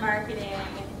non-marketing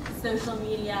social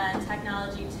media and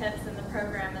technology tips in the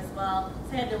program as well,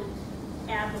 so I had to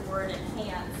add the word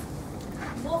enhance.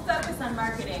 We'll focus on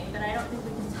marketing, but I don't think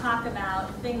we can talk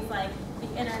about things like the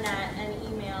internet and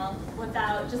email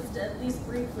without just at least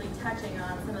briefly touching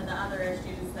on some of the other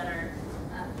issues that are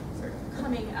sort of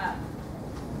coming up.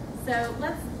 So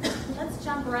let's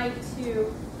jump right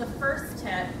to the first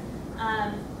tip,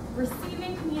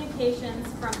 receiving communications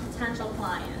from potential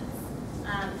clients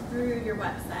through your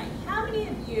website. How many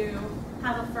of you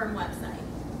have a firm website?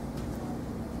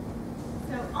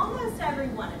 So almost every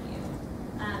one of you.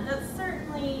 That's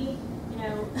certainly, you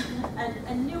know,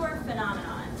 a newer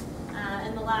phenomenon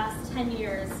in the last 10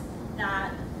 years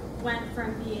that went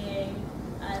from being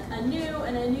a new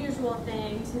and unusual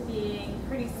thing to being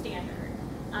pretty standard.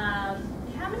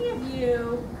 How many of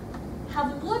you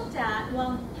have looked at,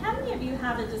 well, how many of you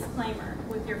have a disclaimer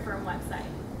with your firm website?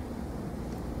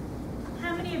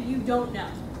 How many of you don't know?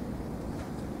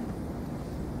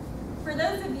 For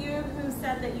those of you who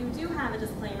said that you do have a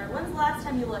disclaimer, when's the last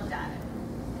time you looked at it?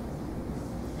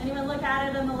 Anyone look at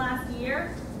it in the last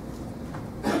year?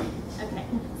 Okay,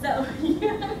 so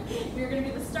you're going to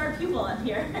be the star pupil up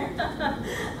here.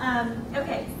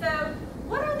 Okay, so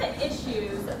what are the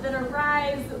issues that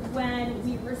arise when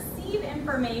we receive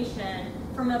information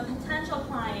from a potential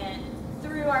client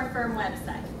through our firm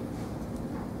website?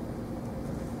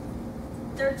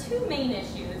 There are two main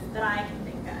issues that I can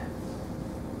think of.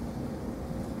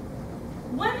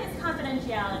 One is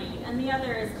confidentiality and the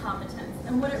other is competence.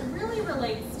 And what it really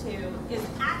relates to is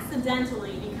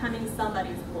accidentally becoming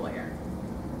somebody's lawyer.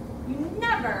 You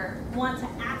never want to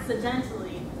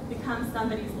accidentally become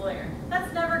somebody's lawyer.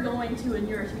 That's never going to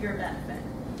inure to your benefit.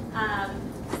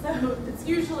 So it's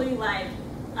usually like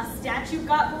a statute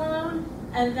got blown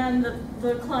and then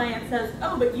the client says,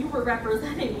 oh, but you were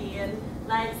representing me and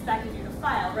I expected you to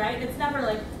file, right? It's never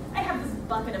like, I have this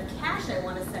bucket of cash I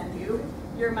want to send you.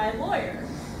 You're my lawyer.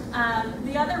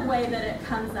 The other way that it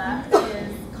comes up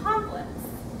is conflicts.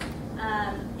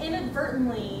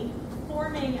 Inadvertently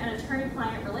forming an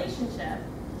attorney-client relationship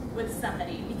with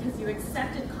somebody because you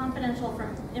accepted confidential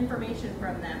information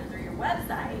from them through your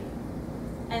website,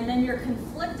 and then you're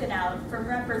conflicted out from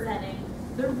representing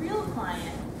the real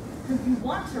client who you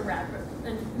want to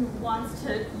and who wants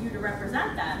you to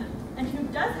represent them, and who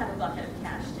does have a bucket of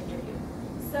cash to give you.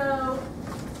 So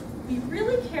be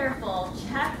really careful,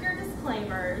 check your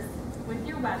disclaimers with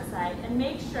your website, and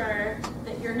make sure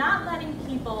that you're not letting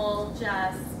people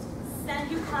just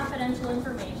send you confidential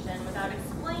information without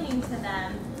explaining to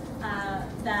them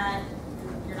that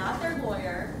you're not their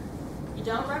lawyer, you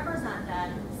don't represent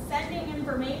them, sending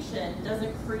information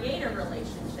doesn't create a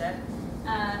relationship,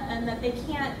 and that they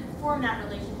can't form that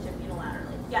relationship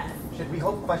unilaterally. Yes? Should we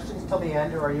hold questions till the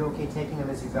end, or are you okay taking them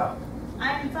as you go?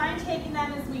 I'm fine taking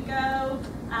them as we go.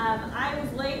 I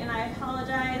was late and I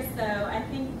apologize, so I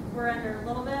think we're under a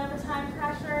little bit of a time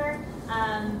pressure,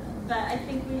 but I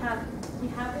think we have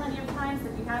plenty of time,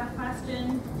 so if you have a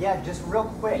question. Yeah, just real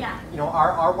quick. Yeah. You know,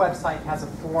 our website has a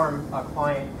form a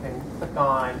client can click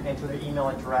on, enter their email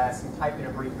address, and type in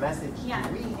a brief message. Yeah.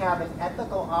 Do we have an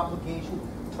ethical obligation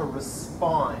to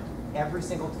respond every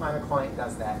single time a client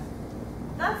does that?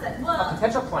 That's it. Well, A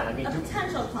potential client. I mean, a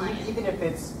potential client. Even if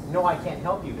it's, no, I can't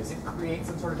help you, does it create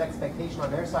some sort of expectation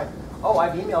on their side? Oh,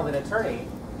 I've emailed an attorney.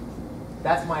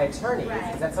 That's my attorney.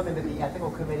 Right. Is that something that the ethical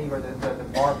committee or the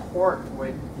bar court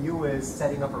would view as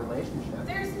setting up a relationship?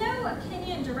 There's no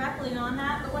opinion directly on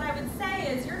that, but what I would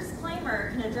say is your disclaimer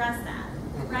can address that,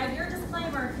 right? Your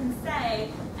disclaimer can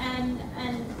say, and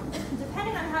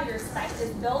depending on how your site is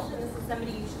built, and this is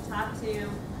somebody you should talk to,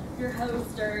 your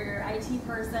host or your IT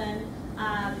person,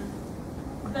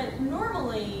 but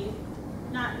normally,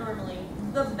 not normally,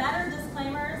 the better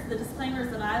disclaimers, the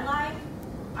disclaimers that I like,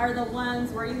 are the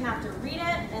ones where you have to read it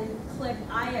and click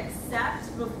I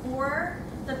accept before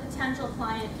the potential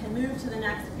client can move to the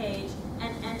next page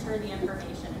and enter the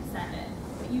information and send it.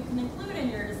 But you can include in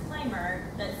your disclaimer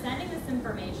that sending this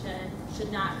information should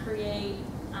not create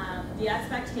the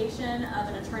expectation of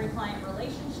an attorney-client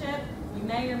relationship. We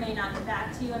may or may not get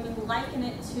back to you. I mean, liken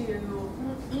it to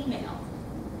email,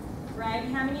 right?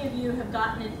 How many of you have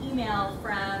gotten an email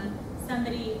from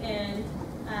somebody in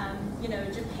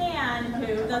Japan,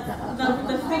 who,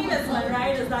 the famous one,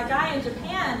 right, is that guy in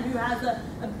Japan who has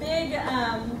a big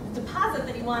deposit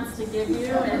that he wants to give you,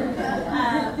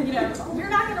 and, you're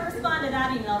not going to respond to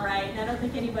that email, right? And I don't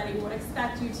think anybody would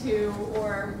expect you to,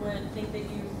 or would think that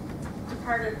you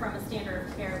departed from a standard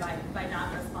of care by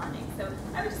not responding. So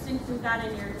I would just include that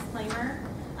in your disclaimer,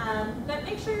 but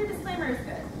make sure your disclaimer is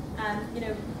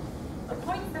good.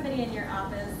 Appoint somebody in your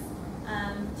office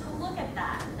to look at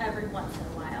that every once in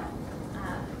a while.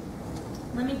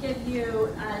 Let me give you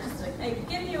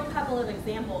a couple of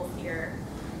examples here.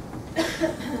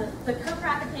 The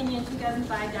COPRAC opinion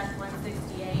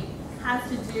 2005-168 has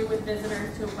to do with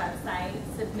visitors to a website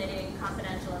submitting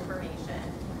confidential information.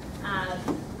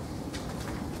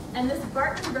 And this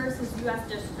Barton versus U.S.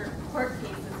 District Court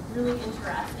case is really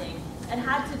interesting. It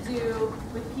had to do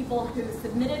with people who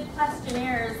submitted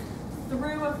questionnaires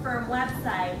through a firm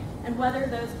website and whether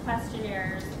those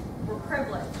questionnaires were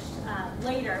privileged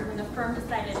later when the firm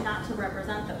decided not to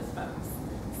represent those folks.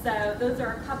 So those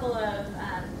are a couple of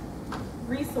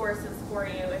resources for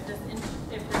you if this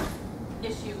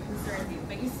issue concerns you.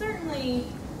 But you certainly,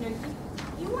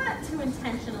 you want to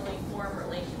intentionally form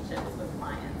relationships with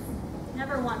clients. You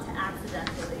never want to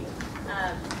accidentally.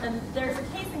 And there's a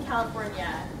case in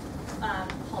California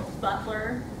called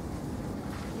Butler,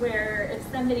 where if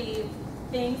somebody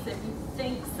thinks, if you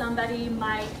think somebody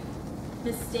might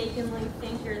mistakenly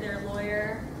think you're their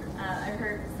lawyer, I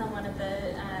heard someone at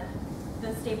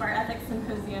the State Bar Ethics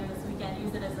Symposium this weekend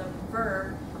use it as a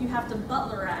verb. You have to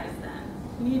butlerize them.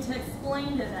 You need to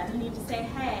explain to them. You need to say,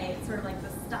 hey, it's sort of like the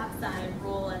stop sign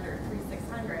rule under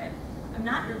 3600. I'm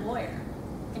not your lawyer.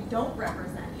 I don't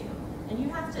represent you. And you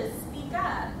have to speak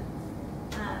up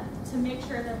to make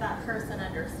sure that that person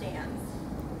understands.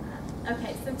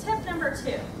 Okay, so tip number 2.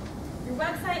 Your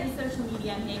website and social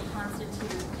media may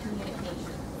constitute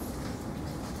communication.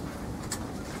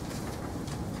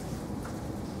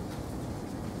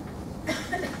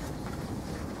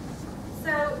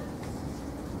 So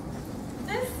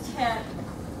this tip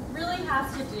really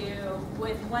has to do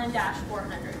with 1-400,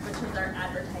 which is our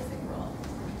advertising rule.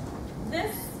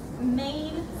 This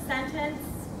main sentence,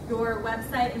 your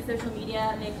website and social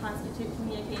media may constitute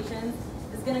communications,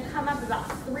 is going to come up about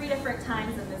 3 different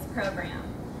times in this program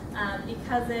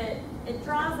because it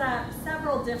draws up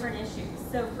several different issues.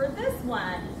 So for this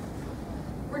one,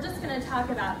 we're just going to talk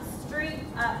about straight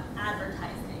up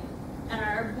advertising and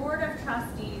our Board of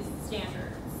Trustees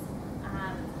standards.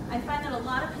 I find that a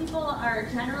lot of people are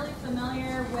generally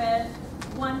familiar with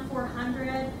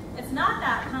 1-400. It's not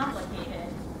that complicated.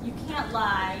 You can't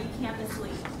lie, you can't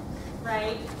mislead,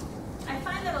 right? I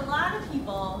find that a lot of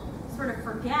people sort of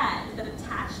forget that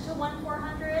attached to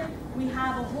 1-400, we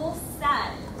have a whole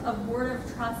set of Board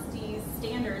of Trustees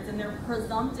standards and their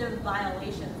presumptive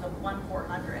violations of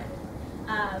 1-400.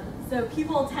 So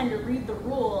people tend to read the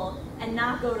rule and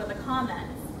not go to the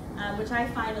comments, which I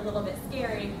find a little bit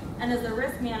scary. And as a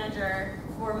risk manager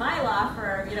for my law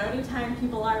firm, anytime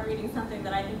people are reading something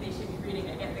that I think they should be reading,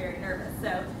 I get very nervous.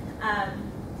 So,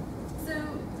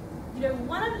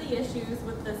 one of the issues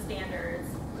with the standards,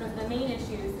 one of the main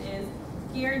issues is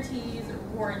guarantees or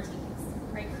warranties,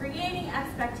 right? Creating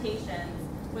expectations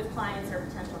with clients or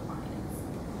potential clients.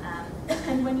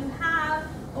 And when you have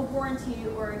a warranty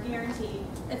or a guarantee,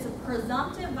 it's a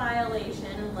presumptive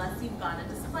violation unless you've got a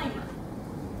disclaimer.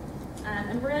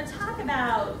 And we're going to talk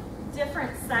about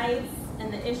different sites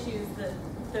and the issues that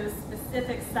those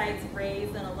specific sites raise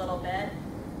in a little bit.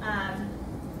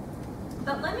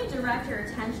 But let me direct your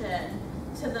attention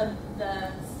to the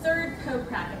third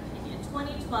COPRAC opinion,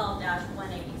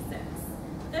 2012-186.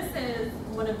 This is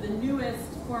one of the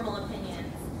newest formal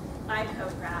opinions by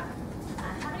COPRAC.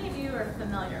 How many of you are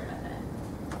familiar with it?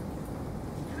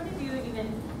 How many of you even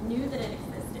knew that it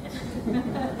existed?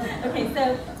 Okay,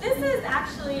 so this is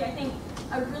actually, I think,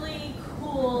 a really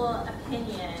cool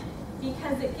opinion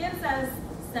because it gives us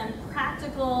some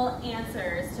practical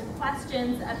answers to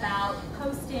questions about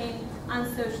posting on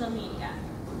social media.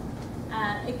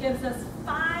 It gives us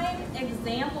 5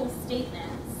 example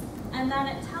statements, and then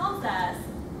it tells us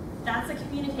that's a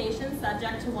communication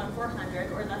subject to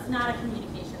 1-400, or that's not a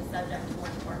communication subject to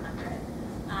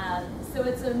 1-400. So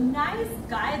it's a nice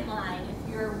guideline if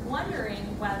you're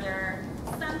wondering whether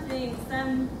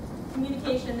some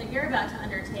communication that you're about to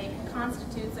undertake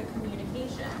constitutes a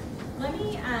communication. Let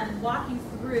me walk you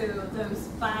through those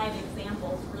 5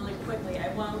 examples really quickly.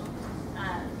 I won't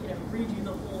read you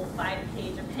the whole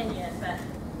 5-page opinion, but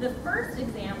the first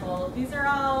example, these are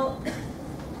all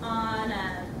on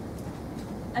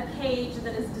a page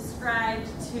that is described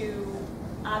to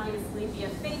obviously be a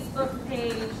Facebook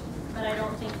page, but I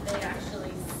don't think they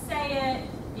actually say it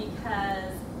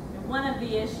because one of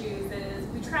the issues is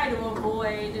we try to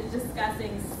avoid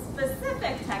discussing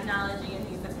specific technology in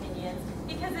these opinions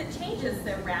because it changes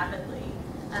so rapidly.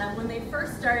 When they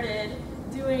first started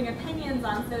doing opinions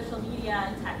on social media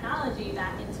and technology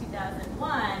back in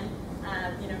 2001,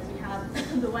 we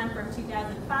have the one from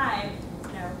 2005,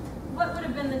 what would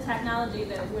have been the technology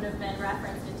that would have been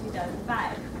referenced in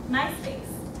 2005? MySpace.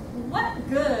 What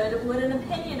good would an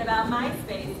opinion about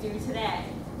MySpace do today?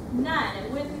 None.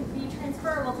 It wouldn't be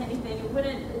transferable to anything. It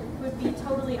would be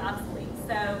totally obsolete.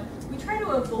 So we try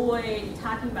to avoid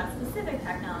talking about specific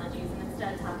technologies and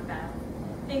instead talk about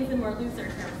things in more looser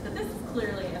terms. But this is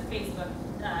clearly a Facebook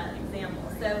example.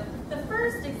 So the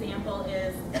first example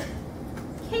is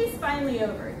case finally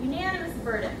over. Unanimous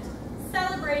verdict.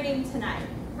 Celebrating tonight.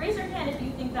 Raise your hand if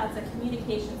you think that's a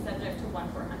communication subject to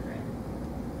 1-400.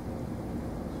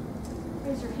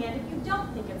 Raise your hand if you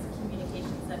don't think it's a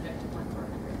communication subject to 1-400.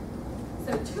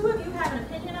 So 2 of you have an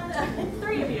opinion on this,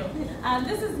 3 of you.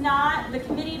 This is not, the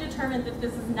committee determined that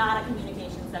this is not a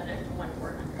communication subject to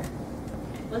 1-400. Okay,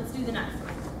 let's do the next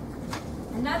one.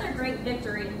 Another great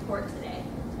victory in court today.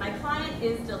 My client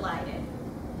is delighted.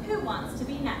 Who wants to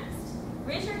be next?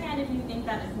 Raise your hand if you think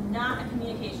that is not a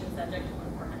communication subject to 1-400.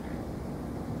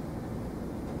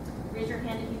 Raise your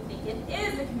hand if you think it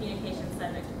is a communication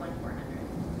subject to 1-400.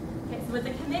 Okay, so what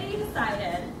the committee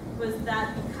decided was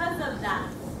that because of that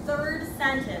third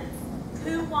sentence,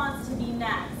 who wants to be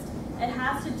next, it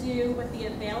has to do with the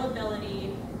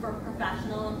availability for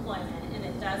professional employment, and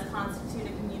it does constitute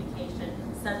a communication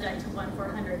subject to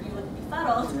 1-400. You look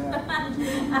befuddled.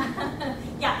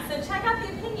 Yeah, so check out the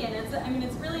opinion.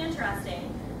 It's really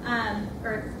interesting.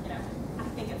 Or, I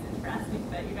think it's interesting,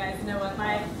 but you guys know what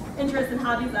my interests and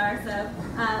hobbies are. So,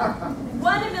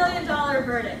 $1 million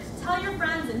verdict. Tell your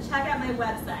friends and check out my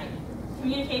website.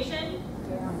 Communication?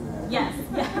 Yes.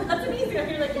 Yeah, that's an easy one.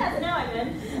 You're like, yes, now I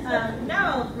did.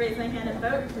 Now I'll raise my hand and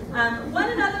vote. One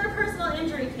another personal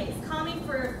injury case. Call me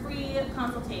for a free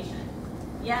consultation.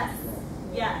 Yes.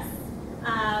 Yes.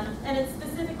 And it's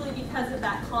specifically because of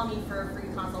that call me for a free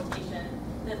consultation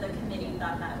that the committee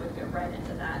thought that would go right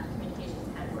into that communications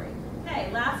category. Okay,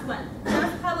 last one.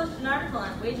 Just published an article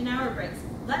on wage and hour breaks.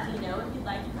 Let me know if you'd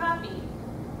like a copy.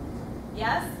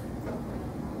 Yes?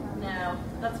 No.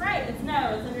 That's right. It's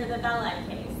no. It's under the Bell-Line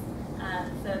case.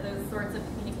 So those sorts of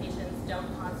communications don't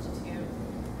constitute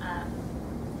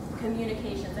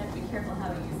communications. I have to be careful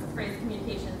how we use the phrase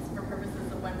communications for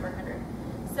purposes of 1-400.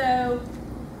 So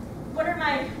what are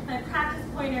my practice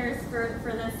pointers for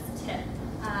this tip?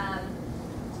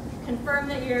 Confirm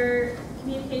that your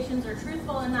communications are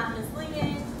truthful and not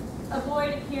misleading.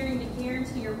 Avoid appearing to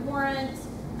guarantee your warrant.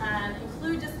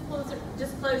 Include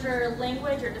disclosure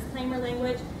language or disclaimer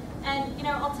language. And,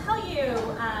 I'll tell you,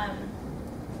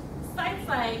 sites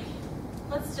like,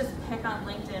 let's just pick on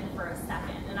LinkedIn for a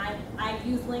second. And I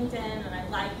use LinkedIn and I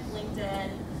like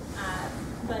LinkedIn.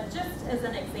 But just as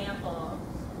an example,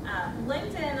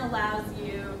 LinkedIn allows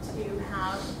you to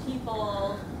have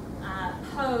people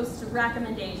post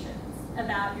recommendations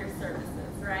about your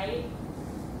services, right?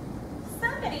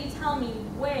 Somebody tell me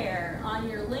where on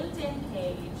your LinkedIn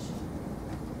page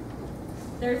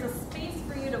there's a space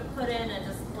for you to put in a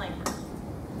disclaimer.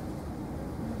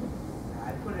 I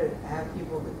have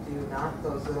people that do not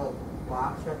those little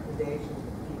box recommendations,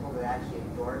 but people that actually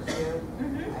endorse you. I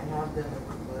have them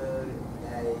include a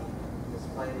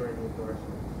disclaimer in the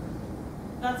endorsement.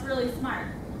 That's really smart.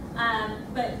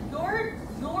 But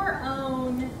your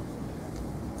own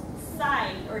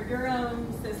site or your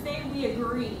own, so say we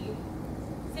agree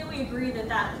that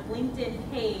that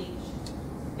LinkedIn page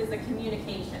is a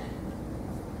communication.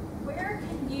 Where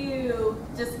can you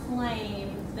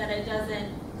disclaim that it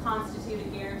doesn't constitute a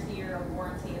guarantee or a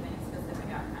warranty of any specific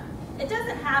outcome? It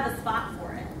doesn't have a spot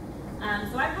for it.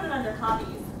 So I put it under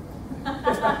hobbies. I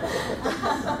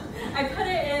put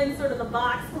it in sort of the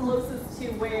box closest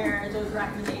to where those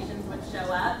recommendations would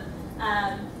show up.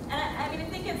 And I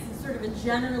think it's sort of a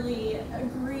generally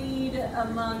agreed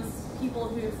amongst people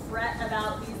who fret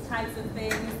about these types of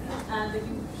things that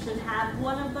you should have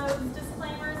one of those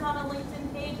disclaimers on a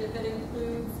LinkedIn page if it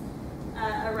includes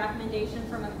a recommendation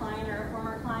from a client or a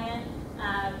former client.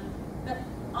 But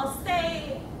I'll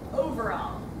say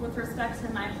overall, with respect to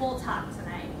my whole talk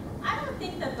tonight, I don't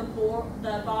think that the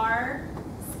bar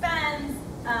spends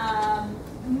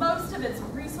most of its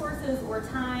resources or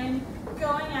time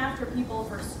going after people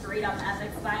for straight up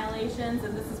ethics violations,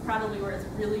 and this is probably where it's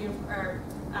really,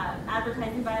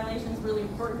 advertising violations, really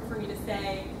important for me to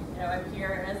say, I'm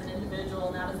here as an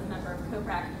individual, not as a member of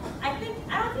COPRAC. I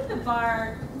don't think the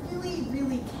bar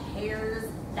really cares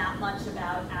that much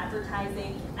about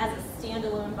advertising as a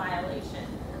standalone violation.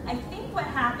 I think what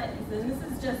happens, and this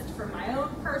is just from my own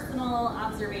personal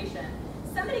observation,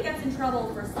 somebody gets in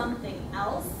trouble for something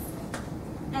else,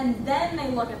 and then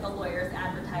they look at the lawyer's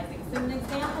advertising. So an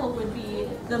example would be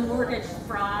the mortgage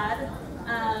fraud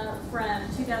from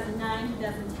 2009,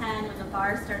 2010, when the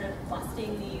bar started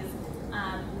busting these,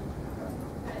 I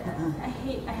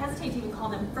hesitate to even call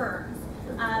them firms.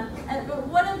 But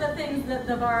one of the things that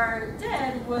the bar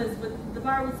did was the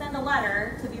bar would send a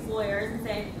letter to these lawyers and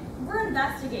say, we're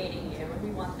investigating you, and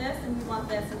we want this, and we want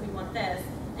this, and we want this.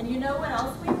 And you know what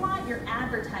else we want? Your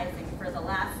advertising for the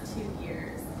last 2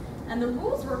 years. And the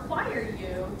rules require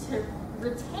you to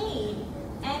retain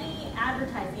any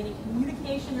advertising, any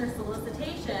communication or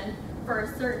solicitation for a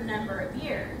certain number of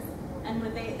years. And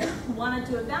what they wanted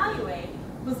to evaluate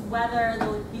was whether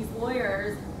these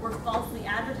lawyers were falsely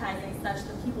advertising such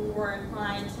that people were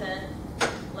inclined to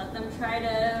let them try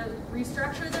to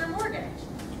restructure their mortgage.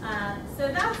 So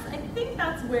I think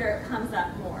that's where it comes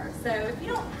up more. So if you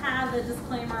don't have a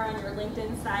disclaimer on your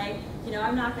LinkedIn site,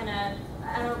 I'm not gonna,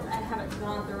 I haven't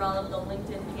gone through all of the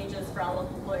LinkedIn pages for all of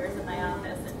the lawyers in my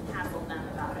office and hassled them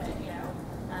about it,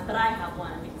 but I have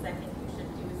one because I think you should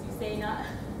do as you say, not.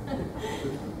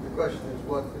 The question is,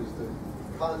 what is the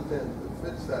content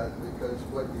that fits that? Because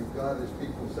what you've got is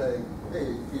people saying,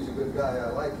 hey, he's a good guy, I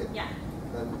like it. Yeah.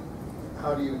 And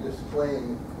how do you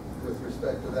disclaim with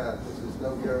respect to that? This is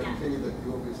no guarantee that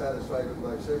you will be satisfied with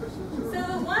my services? Or?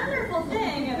 So the wonderful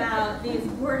thing about these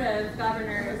Board of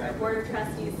Governors or Board of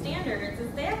Trustees standards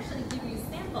is they actually give you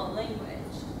sample language.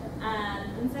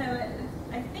 And so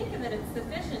I think that it's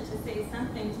sufficient to say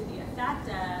something to the effect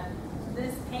of,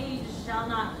 this page shall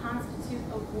not constitute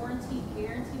a warranty,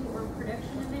 guarantee, or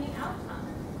prediction of any outcome.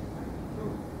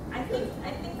 I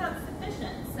think that's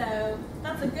sufficient. So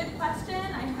that's a good question.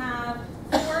 I have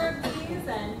 4 of these,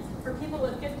 and for people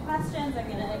with good questions, I'm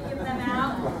going to give them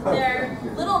out. They're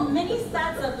little mini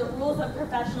sets of the rules of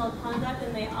professional conduct,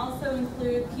 and they also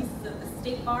include pieces of the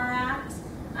State Bar Act.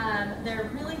 They're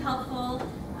really helpful.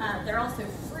 They're also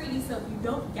free, so if you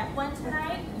don't get one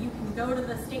tonight, you can go to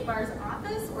the State Bar's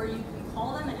office, or you can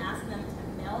call them and ask them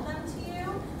to mail them to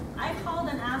you. I called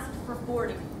and asked for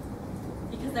 40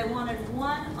 because I wanted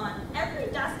one on every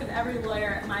desk of every lawyer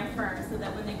at my firm, so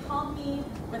that when they called me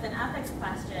with an ethics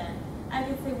question, I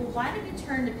could say, well, why did you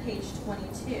turn to page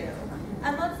 22?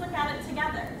 And let's look at it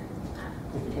together.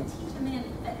 I'm going to teach a man to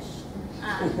fish,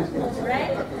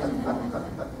 right?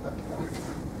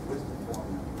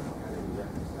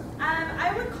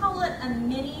 I would call it a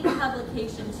mini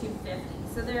publication 250.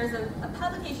 So there's a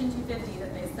publication 250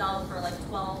 that they sell for like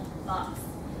 $12.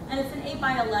 And it's an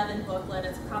 8x11 booklet.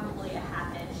 It's probably a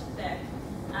 ½ inch thick.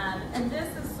 And this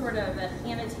is sort of an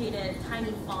annotated,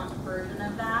 tiny font version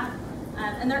of that.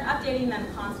 And they're updating them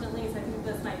constantly, so I think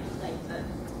this might be like the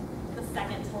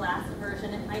second to last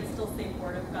version. It might still say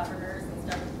Board of Governors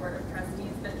instead of Board of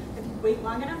Trustees, but if you wait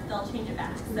long enough, they'll change it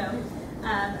back. So,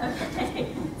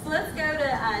 okay, so let's go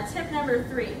to tip number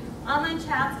 3. Online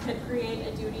chats could create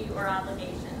a duty or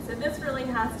obligation. So this really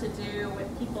has to do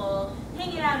with people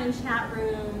hanging out in chat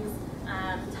rooms,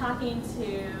 talking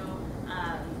to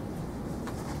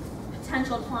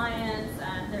potential clients.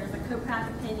 There's a co-prac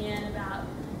opinion about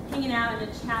hanging out in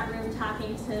a chat room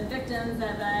talking to victims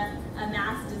of a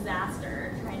mass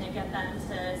disaster, trying to get them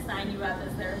to sign you up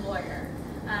as their lawyer.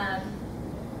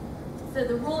 So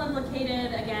the rule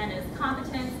implicated, again, is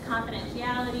competence,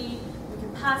 confidentiality. We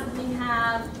could possibly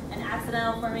have an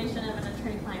accidental formation of an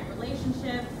attorney-client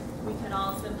relationship. We could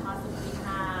also possibly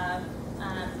have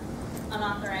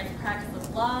unauthorized practice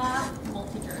of law,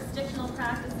 multi-jurisdictional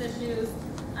practice issues.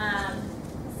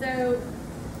 So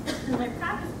my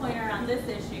practice pointer on this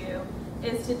issue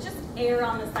is to just err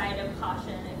on the side of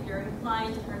caution if you're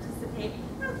inclined to participate.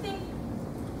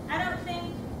 I don't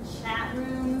think chat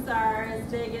rooms are as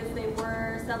big as they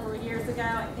were several years ago.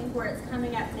 I think where it's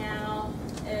coming up now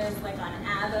is like on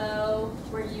Avo,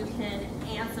 where you can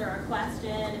answer a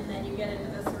question and then you get into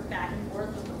this sort of back and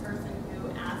forth with the person who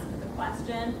asked the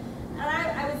question. And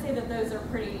I would say that those are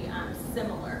pretty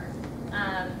similar.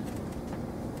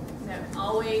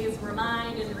 Always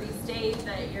remind and restate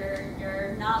that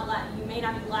you may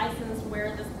not be licensed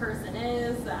where this person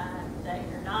is, that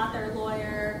you're not their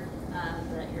lawyer,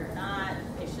 that you're not,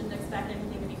 they shouldn't expect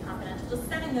anything to be confidential. Just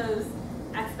setting those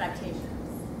expectations.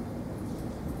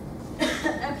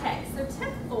 Okay, so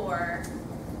tip 4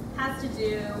 has to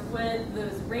do with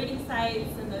those rating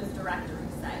sites and those directory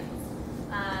sites.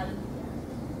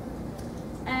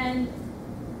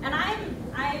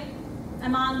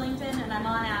 I'm on LinkedIn and I'm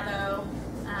on Avo.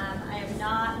 I am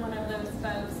not one of those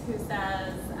folks who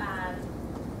says,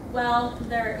 well,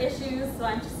 there are issues, so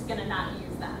I'm just going to not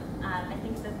use them. I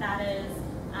think that is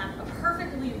a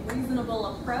perfectly reasonable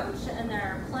approach, and there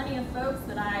are plenty of folks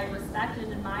that I respect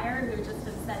and admire who just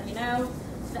have said,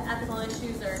 the ethical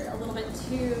issues are a little bit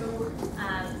too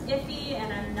iffy,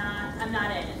 and I'm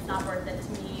not in. It's not worth it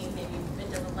to me. Maybe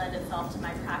it doesn't lend itself to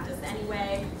my practice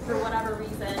anyway, for whatever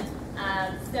reason.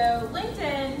 So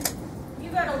LinkedIn, you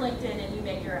go to LinkedIn and you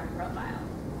make your own profile,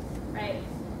 right?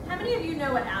 How many of you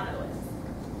know what Avo is?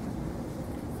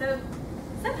 So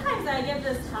sometimes I give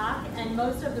this talk and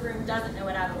most of the room doesn't know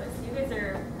what Avo is. You guys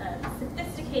are a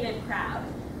sophisticated crowd.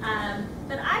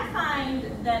 But I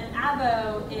find that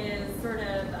Avo is sort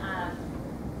of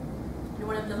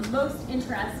one of the most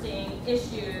interesting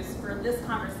issues for this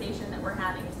conversation that we're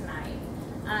having tonight.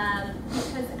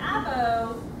 Because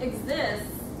Avo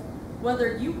exists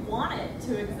whether you want it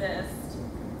to exist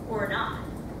or not.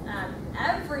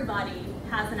 Everybody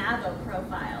has an Avo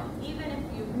profile, even if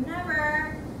you've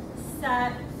never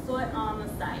set put on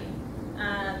the site.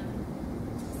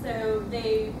 So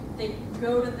they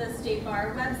go to the State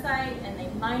Bar website and they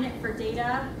mine it for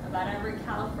data about every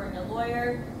California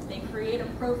lawyer. They create a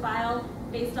profile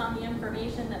based on the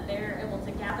information that they're able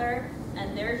to gather,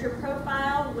 and there's your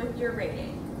profile with your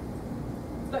rating.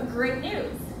 But great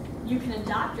news, you can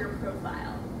adopt your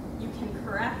profile. You can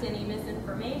correct any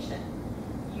misinformation.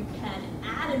 You can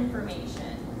add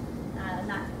information, and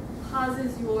that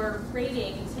causes your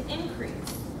rating to increase.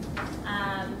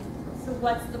 So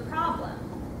what's the problem?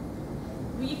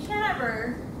 Well, you can't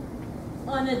ever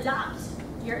unadopt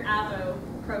your Avo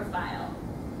profile.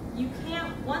 You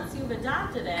can't, once you've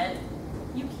adopted it,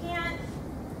 you can't,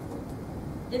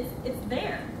 it's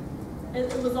there.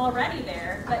 It was already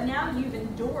there, but now you've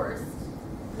endorsed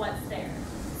what's there.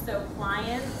 So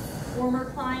clients,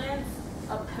 former clients,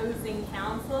 opposing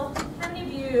counsel. How many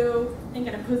of you think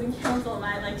an opposing counsel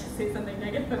might like to say something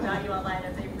negative about you online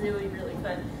if they really, really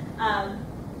could?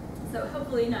 So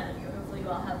hopefully none of you. Hopefully you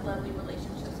all have lovely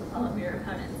relationships with all of your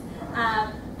opponents.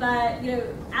 But you know,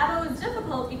 Avo is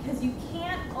difficult because you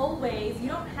can't always, you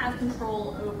don't have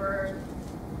control over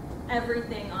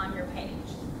everything on your page.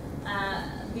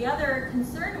 The other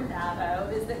concern with Avo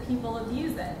is that people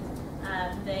abuse it.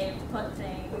 They put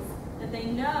things that they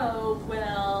know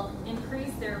will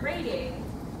increase their rating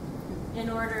in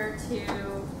order to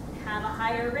have a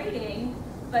higher rating,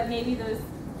 but maybe those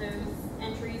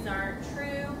entries aren't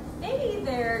true. Maybe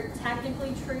they're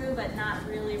technically true, but not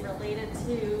really related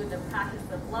to the practice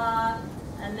of law.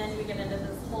 And then we get into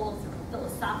this whole sort of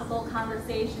philosophical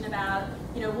conversation about,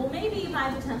 you know, well, maybe my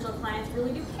potential clients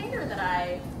really do care that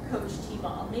I coach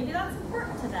T-ball. Maybe that's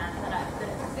important to them, that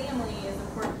family is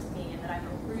important to me, and that I'm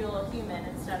a real human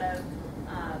instead of,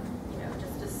 you know,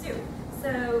 just a suit.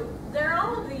 So there are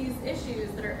all of these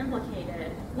issues that are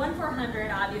implicated.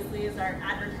 1-400 obviously is our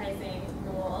advertising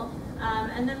rule,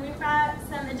 and then we've got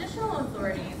some additional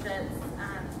authorities that's,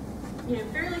 you know,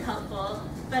 fairly helpful,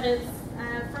 but it's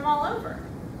from all over.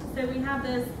 So we have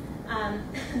this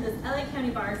this LA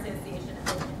County Bar Association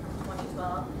from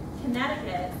 2012,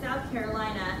 Connecticut, South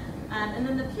Carolina, and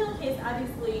then the appeal case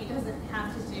obviously doesn't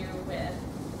have to do with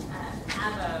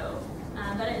Avo,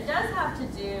 but it does have to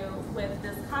do with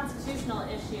this constitutional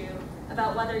issue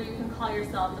about whether you can call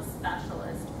yourself a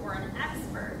specialist or an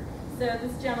expert. So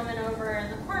this gentleman over in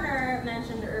the corner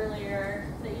mentioned earlier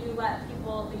that you let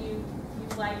people, that you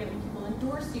like it when people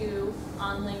endorse you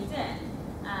on LinkedIn.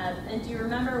 And do you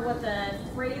remember what the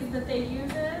phrase that they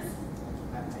use is?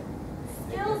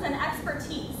 Skills and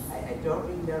expertise. I don't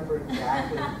remember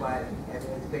exactly, but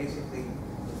it's basically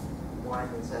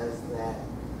one that says that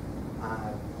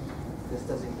this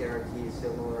doesn't guarantee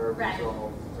similar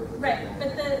results. Right,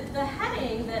 but the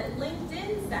heading that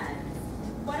LinkedIn says,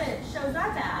 what it shows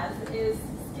up as is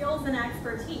skills and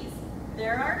expertise.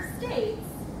 There are states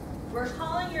where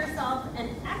calling yourself an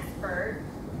expert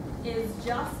is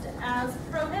just as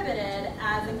prohibited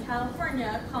as in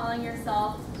California calling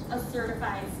yourself a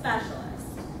certified specialist.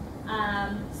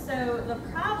 So the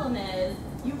problem is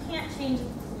you can't change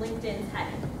LinkedIn's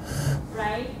heading,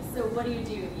 right? So what do?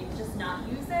 You just not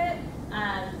use it?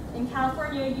 In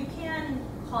California, you can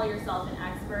call yourself an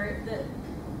expert. That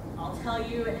I'll tell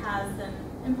you, it has some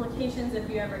implications if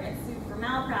you ever get sued for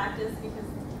malpractice, because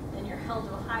then you're held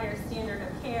to a higher standard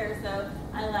of care. So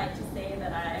I like to say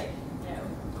that I, you know,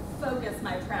 focus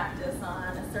my practice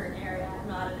on a certain area. I'm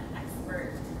not an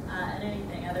expert in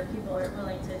anything. Other people are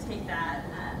willing to take that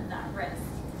risk.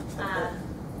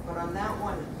 But on that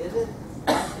one, isn't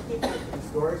the people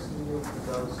endorsing you for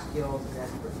those skills and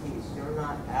expertise? You're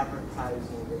not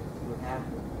advertising that you have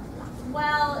them.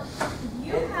 Well,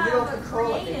 you have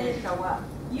created. Show up.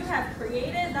 You have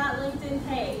created that LinkedIn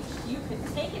page. You could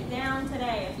take it down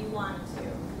today if you wanted to.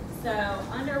 So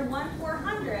under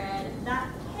 1-400, that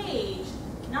page,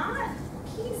 not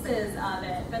pieces of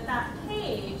it, but that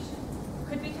page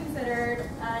could be considered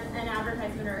an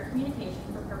advertisement or a communication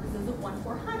for purposes of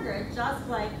 1-400, just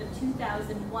like the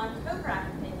 2001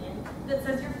 COCRAC opinion that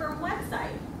says your firm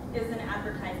website is an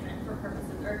advertisement for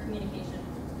purposes, or communication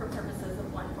for purposes of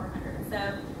 1-400.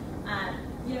 So,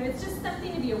 you know, it's just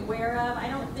something to be aware of. I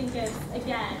don't think it's,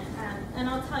 again, and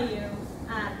I'll tell you,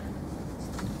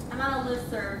 I'm on a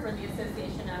listserv for the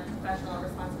Association of Professional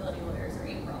Responsibility Lawyers, or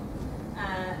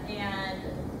APRL, and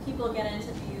people get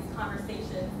into these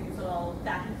conversations, these little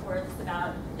back and forths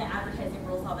about the advertising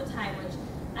rules all the time, which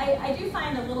I do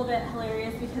find a little bit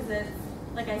hilarious, because it's,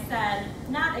 like I said,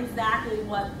 not exactly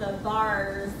what the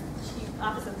bar's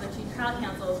Office of the Chief Trial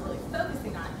Counsel is really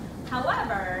focusing on.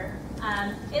 However,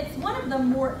 it's one of the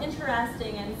more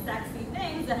interesting and sexy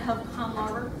things that have come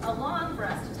along for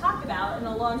us to talk about in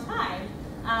a long time.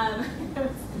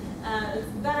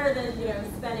 It's better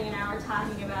than spending an hour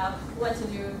talking about what to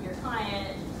do with your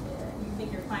client. You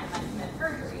think your client might commit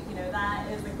perjury.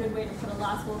 That is a good way to put a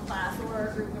law school class or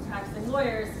a group of practicing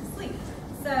lawyers to sleep.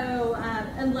 So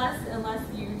unless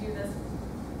you do this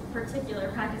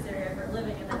particular practice area for a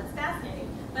living, and then it's fascinating.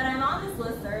 But I'm on this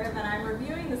listserv and I'm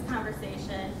reviewing this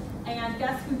conversation, and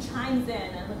guess who chimes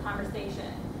in the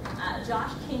conversation?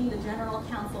 Josh King, the general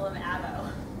counsel of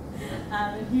ABO.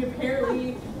 And he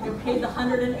apparently paid the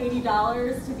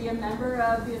 $180 to be a member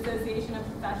of the Association of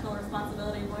Professional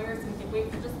Responsibility Lawyers, and he could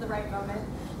wait for just the right moment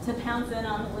to pounce in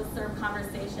on the listserv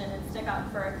conversation and stick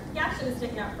up for, he actually was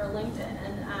sticking up for LinkedIn,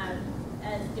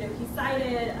 and he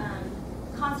cited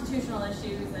constitutional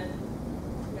issues and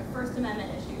First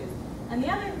Amendment issues. And the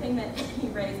other thing that he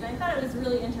raised, and I thought it was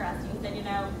really interesting, he said,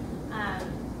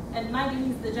 and mind you,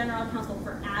 he's the general counsel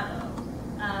for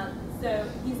ABO. So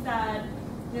he said,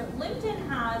 LinkedIn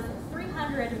has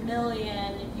 300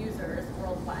 million users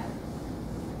worldwide.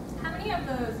 How many of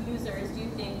those users do you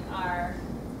think are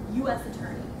U.S.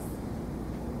 attorneys?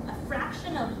 A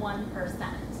fraction of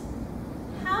 1%.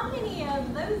 How many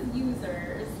of those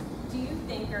users do you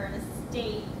think are in a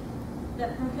state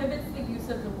that prohibits the use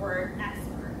of the word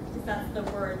expert? Because that's the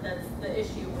word that's the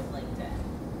issue with LinkedIn.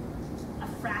 A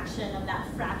fraction of that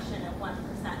fraction of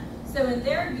 1%. So in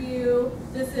their view,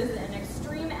 this is an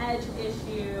extreme edge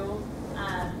issue,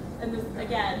 and this,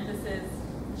 again, this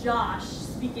is Josh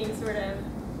speaking, sort of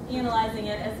analyzing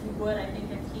it as he would, I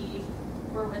think, if he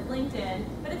were with LinkedIn,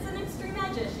 but it's an extreme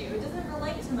edge issue. It doesn't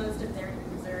relate to most of their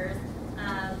users,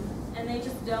 and they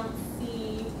just don't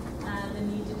see the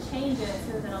need to change it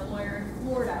so that a lawyer in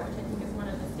Florida, which I think is one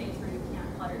of the states where you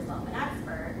can't call yourself an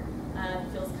expert,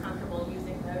 feels comfortable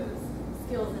using those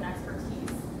skills and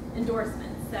expertise endorsements.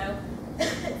 So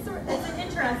it's an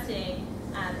interesting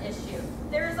issue.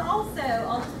 There is also,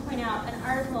 I'll just point out, an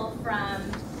article from,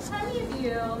 how many of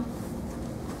you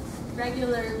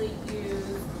regularly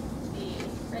use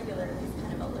regularly is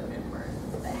kind of a loaded word,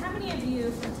 but how many of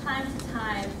you from time to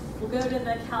time will go to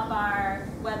the CalBar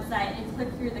website and click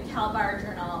through the CalBar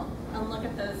journal and look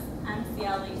at those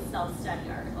MCLE self-study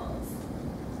articles?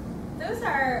 Those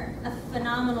are a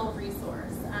phenomenal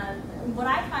resource. What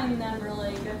I find them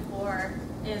really good for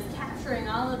is capturing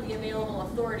all of the available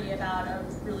authority about a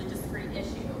really discrete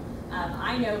issue.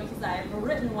 I know because I've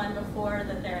written one before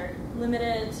that they're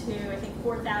limited to, I think,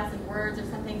 4,000 words or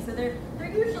something. So they're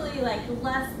usually like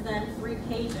less than 3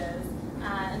 pages.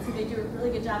 And so they do a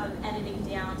really good job of editing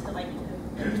down to like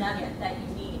the nugget that you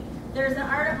need. There's an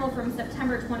article from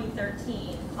September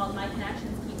 2013 called "My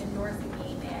Connections Keep Endorsing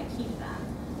Me, May I Keep Them?"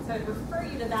 So I'd refer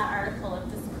you to that article if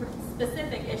this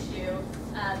specific issue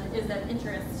is of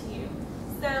interest to you.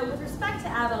 So with respect to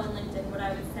ABO and LinkedIn, what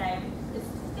I would say is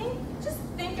just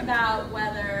think about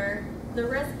whether the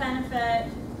risk-benefit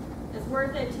is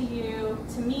worth it to you.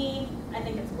 To me, I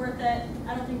think it's worth it.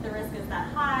 I don't think the risk is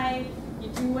that high. You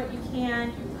do what you can.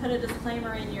 You put a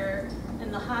disclaimer in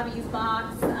the hobbies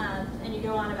box, and you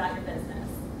go on about your business.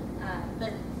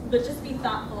 But just be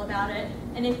thoughtful about it.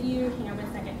 And if you, hang on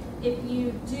one second, if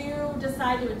you do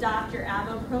decide to adopt your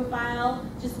ABO profile,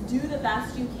 just do the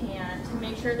best you can to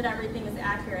make sure that everything is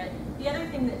accurate. The other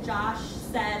thing that Josh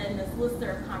said in this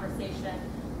listserv conversation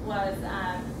was,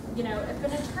 if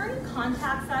an attorney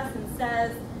contacts us and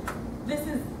says, this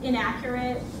is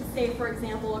inaccurate, say, for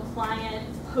example, a client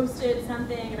posted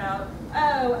something about,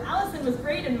 oh, Alison was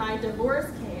great in my divorce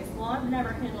case. Well, I've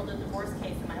never handled a divorce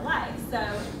case in my life,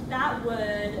 so that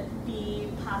would be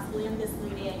possibly a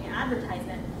misleading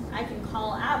advertisement. I can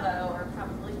call ABO or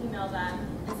probably email them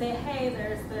and say, hey,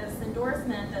 there's this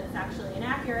endorsement that's actually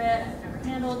inaccurate, I've never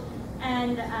handled,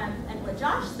 and what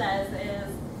Josh says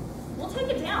is, we'll take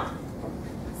it down.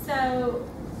 So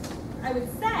I would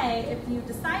say if you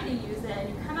decide to use it and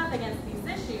you come up against these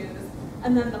issues,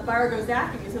 and then the bar goes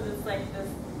after you, so there's like this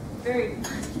very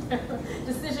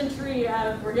decision tree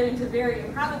of, we're getting to very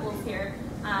improbables here,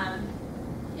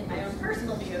 in my own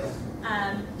personal view,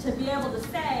 to be able to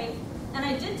say, and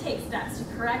I did take steps to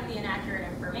correct the inaccurate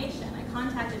information. I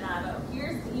contacted ABO.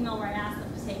 Here's the email where I asked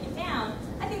them to take it down.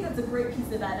 I think that's a great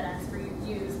piece of evidence for you to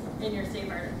use in your state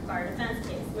bar defense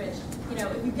case, which,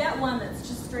 if you get one that's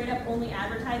just straight up only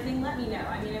advertising, let me know.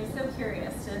 I mean, I'm so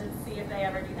curious to see if they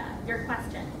ever do that. Your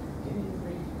question. Can you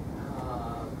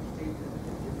state the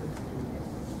difference between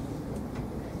expertise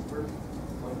and expert?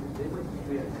 They were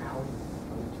usually a noun.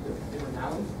 They were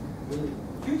nouns. Really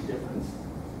huge difference.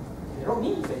 They don't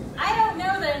mean the same thing. I don't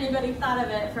know that anybody thought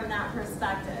of it from that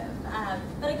perspective.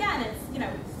 But again, it's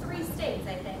 3 states,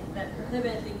 I think, that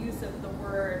prohibit the use of the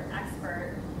word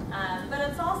expert. But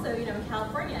it's also, in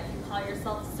California, if you call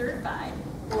yourself certified,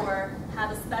 or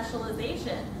have a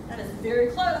specialization. That is very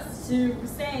close to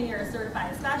saying you're a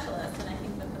certified specialist, and I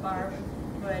think that the bar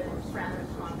would frown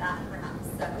upon that perhaps.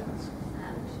 So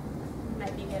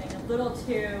might be getting a little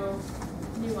too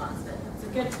nuanced, but it's a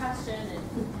good question and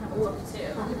have a look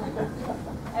too.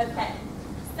 Okay,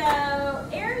 so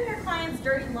airing your client's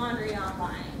dirty laundry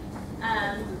online.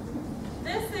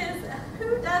 This is,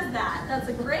 who does that? That's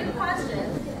a great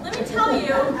question. Let me tell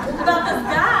you about this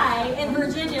guy in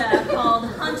Virginia called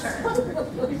Hunter.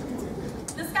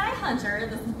 This guy Hunter,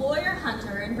 this lawyer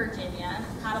Hunter in Virginia,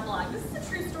 had a blog. This is a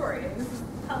true story. This is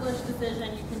a published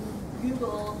decision. You can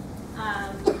Google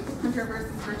Hunter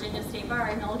versus Virginia State Bar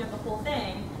and you'll get the whole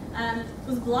thing.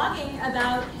 Was blogging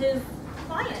about his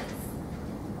clients,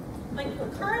 like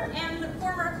current and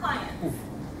former clients.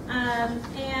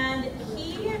 And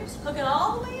he took it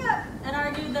all the way up and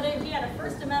argued that he had a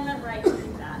First Amendment right to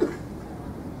do that.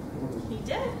 He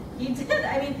did. He did.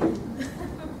 I mean,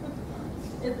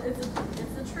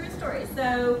 it's a true story.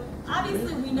 So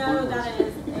obviously we know that it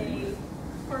is a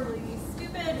horribly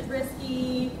stupid,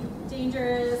 risky,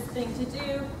 dangerous thing to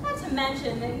do. Not to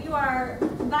mention that you are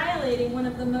violating one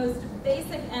of the most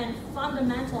basic and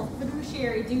fundamental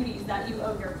fiduciary duties that you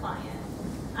owe your client.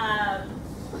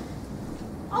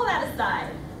 All that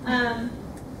aside,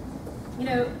 you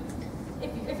know,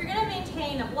 if you're going to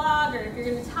maintain a blog or if you're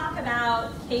going to talk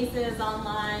about cases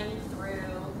online through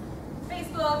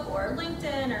Facebook or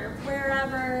LinkedIn or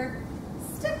wherever,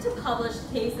 stick to published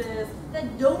cases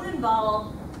that don't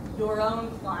involve your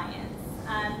own clients.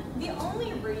 The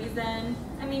only reason,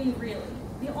 I mean really,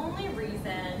 the only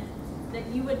reason that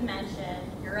you would mention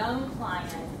your own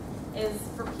client is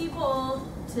for people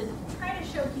to try to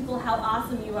show people how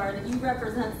awesome you are, that you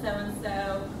represent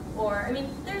so-and-so, or, I mean,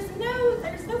 there's no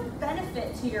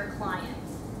benefit to your client.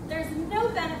 There's no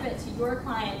benefit to your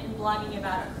client in blogging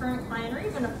about a current client or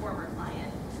even a former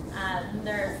client.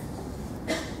 There's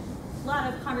a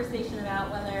lot of conversation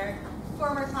about whether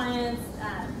former clients,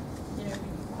 you know,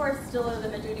 of course, still owe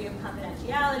them a duty of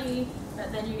confidentiality,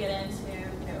 but then you get into,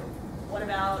 you know, what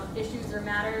about issues or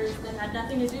matters that had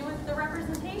nothing to do with the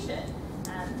representation?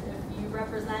 If you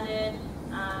represented,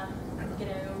 you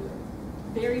know,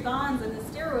 Barry Bonds in the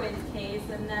steroids case,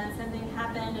 and then something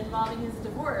happened involving his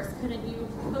divorce, couldn't you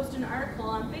post an article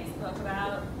on Facebook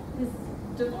about his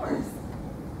divorce?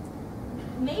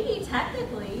 Maybe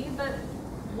technically, but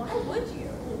why would you?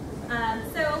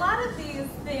 So a lot of these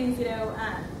things, you know,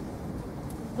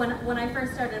 when I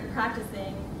first started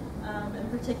practicing,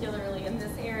 and particularly in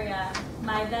this area,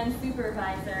 my then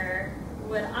supervisor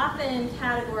would often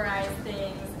categorize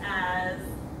things as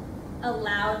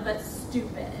allowed but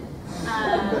stupid.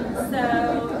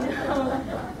 So, you know,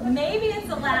 maybe it's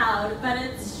allowed, but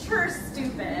it's sure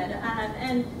stupid.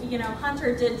 And, you know,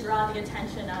 Hunter did draw the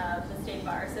attention of the State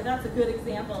Bar, so that's a good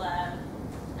example of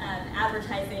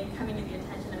advertising coming to the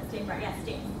attention of the State Bar. Yes,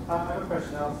 Steve? I have a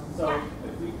question, Alison. So, yeah.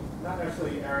 if we, not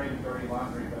necessarily airing dirty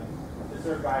laundry, but is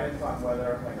there guidance on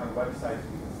whether, like on websites,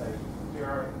 we can say, here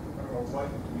are, or what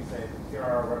can we say, here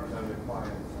are our representative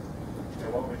clients? You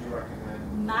know, what would you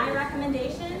recommend? My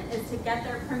recommendation is to get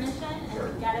their permission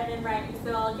and to get it in writing.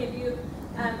 So I'll give you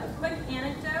a quick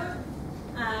anecdote.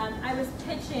 I was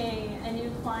pitching a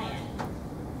new client,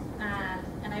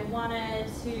 and I wanted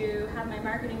to have my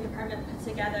marketing department put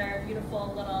together a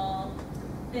beautiful little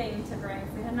thing to bring.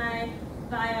 So I had my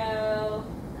bio,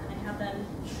 and I had them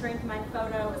shrink my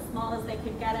photo as small as they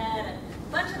could get it, and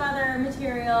a bunch of other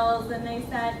materials, and they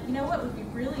said, you know what would be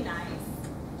really nice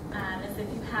is if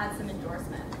you had some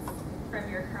endorsements from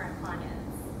your current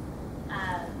clients.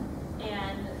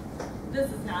 And this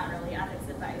is not really ethics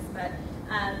advice, but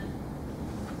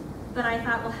I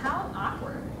thought, well, how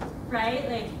awkward, right?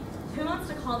 Like, who wants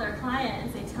to call their client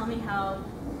and say, tell me how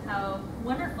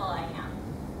wonderful I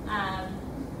am?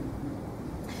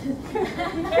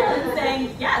 Carolyn's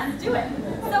saying, yes, do it.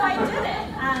 So I did it,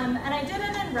 and I did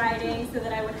it in writing so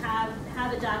that I would have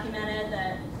it documented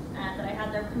that I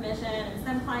had their permission. And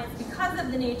some clients, because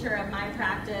of the nature of my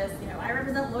practice, you know, I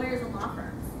represent lawyers and law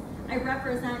firms. I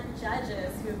represent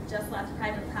judges who've just left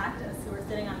private practice, who are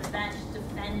sitting on the bench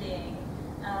defending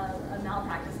a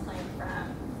malpractice claim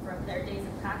from their days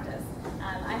of practice.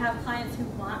 I have clients who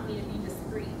want me to be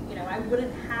discreet. You know, I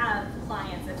wouldn't have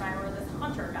clients if I were this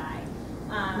Hunter guy,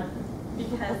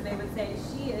 because they would say,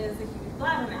 she is a huge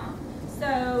blabbermouth.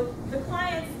 So the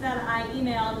clients that I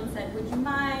emailed and said, would you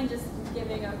mind just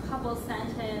giving a couple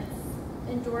sentence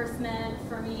endorsement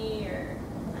for me, or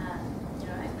you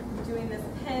know, I'm doing this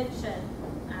pitch, and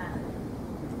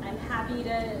I'm happy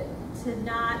to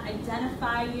not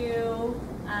identify you.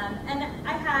 And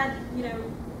I had, you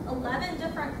know, 11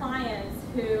 different clients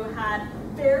who had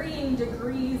varying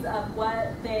degrees of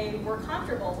what they were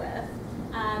comfortable with.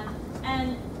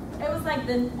 And it was like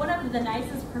one of the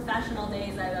nicest professional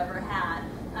days I've ever had,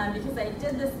 because I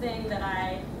did this thing that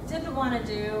I didn't want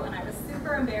to do, and I was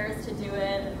super embarrassed to do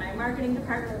it, and my marketing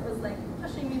department was like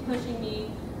pushing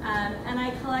me, and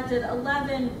I collected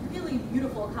 11 really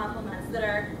beautiful compliments that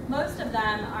are, most of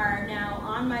them are now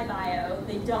on my bio.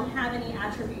 They don't have any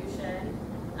attribution,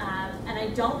 and I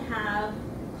don't have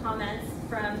comments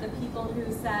from the people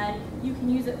who said, you can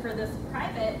use it for this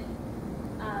private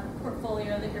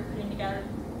portfolio that you're putting together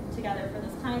for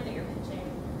this client that you're pitching,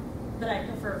 but I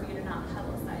prefer for you to not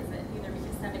publicize it, either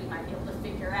because somebody might be able to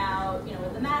figure out,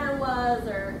 what the matter was,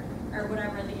 or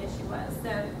whatever the issue was.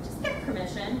 So just get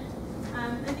permission.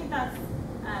 I think that's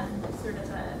sort of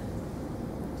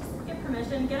just get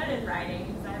permission, get it in writing,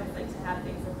 because I always like to have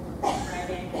things in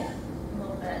writing. I'm a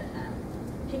little bit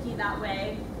picky that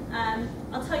way.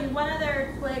 I'll tell you one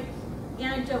other quick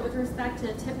anecdote with respect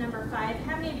to tip number 5.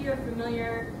 How many of you are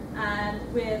familiar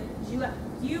with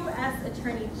U.S.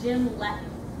 Attorney Jim Letton?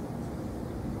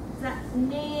 Does that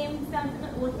name sound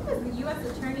familiar? Well, he was the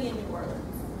U.S. Attorney in New Orleans.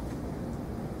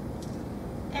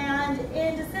 And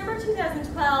in December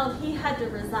 2012, he had to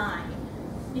resign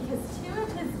because 2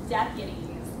 of his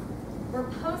deputies were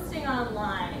posting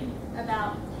online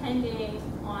about pending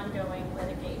ongoing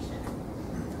litigation.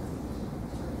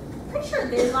 Pretty sure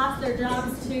they lost their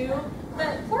jobs too,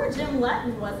 but poor Jim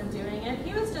Letton wasn't doing it.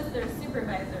 He was just their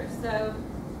supervisor. So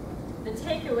the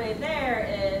takeaway there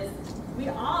is we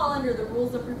all, under the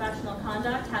rules of professional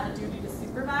conduct, have a duty to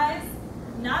supervise.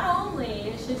 Not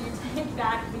only should you take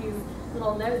back these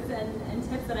little notes and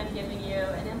tips that I'm giving you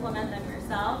and implement them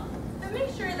yourself, but make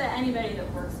sure that anybody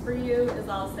that works for you is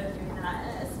also doing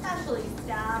that, especially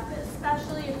staff,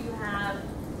 especially if you have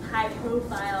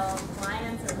high-profile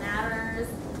clients or matters.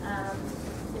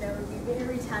 It would be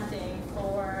very tempting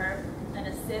for an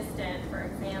assistant, for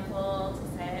example,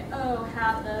 to say, oh,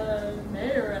 have the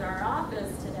mayor in our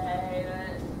office today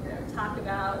that talk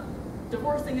about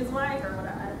divorcing his wife or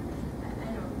whatever. I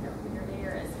don't know who your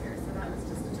mayor is here, so that was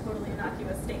just a totally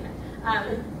innocuous statement.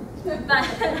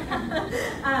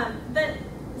 But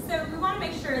so we want to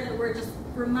make sure that we're just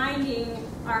reminding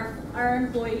our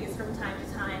employees from time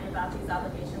to time about these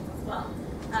obligations as well.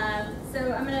 So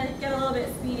I'm going to get a little bit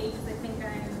speedy because I think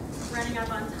I'm running up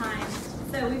on time.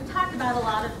 So we've talked about a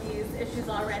lot of these issues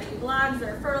already. Blogs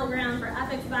are fertile ground for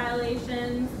ethics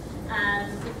violations.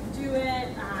 If you do it,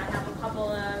 I have a couple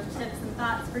of tips and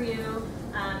thoughts for you.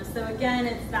 So again,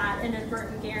 it's that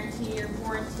inadvertent guarantee or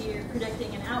warranty or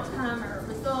predicting an outcome or a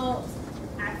result,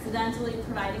 accidentally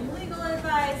providing legal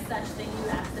advice such that you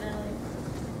accidentally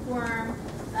form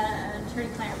an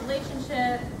attorney-client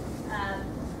relationship,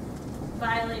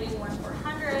 violating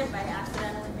 1-400 by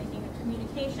accidentally making a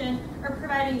communication, or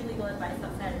providing legal advice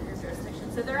outside of your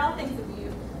jurisdiction. So they're all things that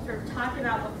we've sort of talked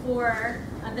about before.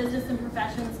 Business and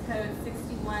Professions Code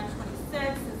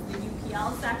 6126 is the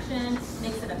UPL section,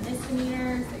 makes it a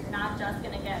misdemeanor, so you're not just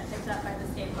going to get picked up by the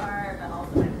state bar, but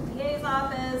also by the DA's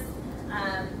office.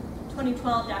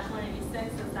 2012-186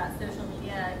 is that social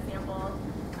media example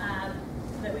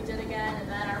that we did again, and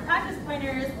then our practice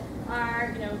pointers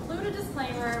are, include a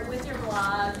disclaimer with your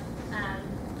blog.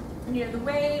 The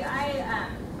way I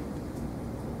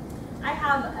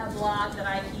have a blog that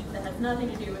I keep that has nothing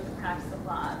to do with the practice of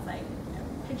blogs, like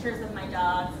pictures of my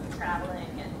dogs and traveling,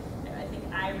 and I think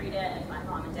I read it and my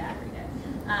mom and dad read it.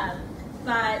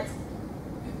 But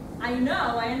I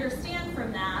understand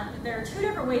from that there are 2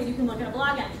 different ways you can look at a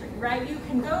blog entry, right? You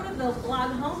can go to the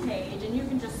blog homepage and you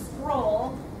can just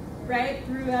scroll right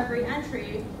through every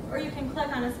entry, or you can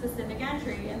click on a specific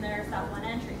entry and there's that one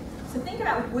entry. So think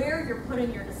about where you're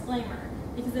putting your disclaimer,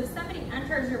 because if somebody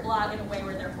enters your blog in a way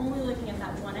where they're only looking at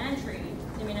that one entry,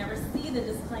 they may never see the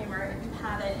disclaimer if you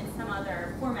have it in some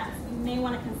other format. So you may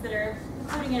want to consider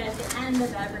putting it at the end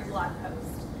of every blog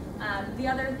post. The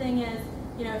other thing is,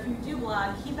 if you do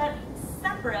blog, keep it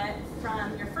separate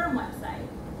from your firm website.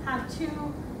 Have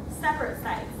 2 separate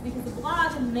sites, because a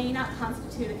blog may not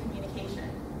constitute a communication.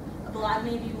 A blog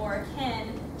may be more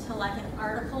akin to like an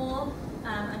article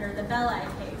under the Belli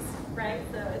case, right?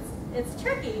 So it's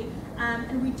tricky,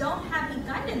 and we don't have any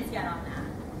guidance yet on that.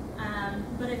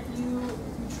 But if you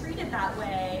treat it that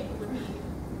way, it would be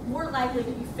more likely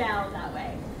to be found that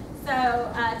way.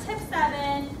 So tip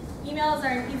 7, emails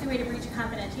are an easy way to breach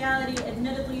confidentiality.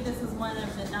 Admittedly, this is one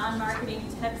of the non-marketing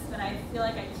tips, but I feel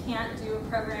like I can't do a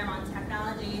program on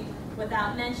technology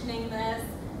without mentioning this.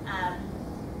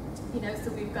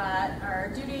 So we've got our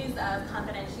duties of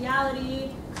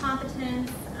confidentiality,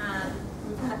 competence.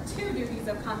 We've got 2 duties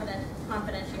of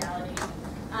confidentiality.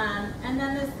 And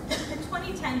then this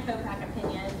 2010 COPAC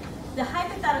opinion, the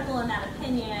hypothetical in that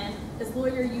opinion is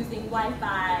lawyer using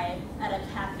Wi-Fi at a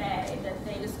cafe that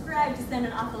they describe to sound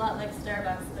an awful lot like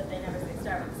Starbucks, but they never say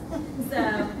Starbucks.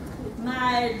 So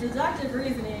my deductive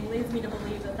reasoning leads me to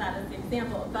believe that that is the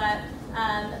example. But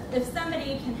if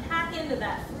somebody can hack into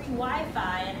that free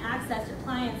Wi-Fi and access your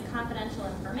client's confidential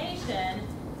information,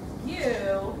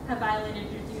 you have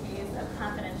violated your duties of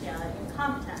confidentiality and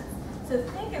competence. So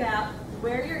think about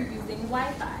where you're using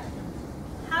Wi-Fi,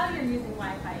 how you're using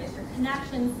Wi-Fi. Is your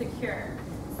connection secure?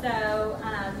 So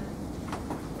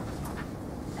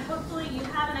hopefully you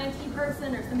have an IT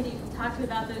person or somebody you can talk to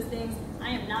about those things. I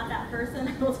am not that person,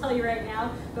 I will tell you right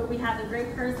now, but we have a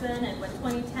great person, and when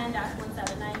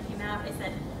 2010-179 came out, they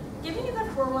said, give me the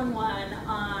 411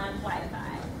 on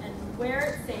Wi-Fi, and where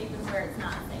it's safe and where it's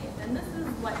not safe. And this is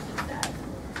what she said.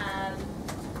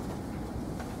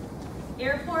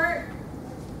 Airport,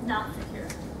 not secure.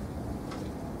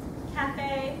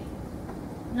 Cafe,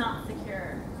 not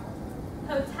secure.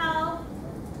 Hotel,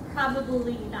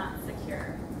 probably not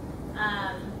secure.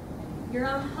 Your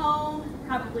own home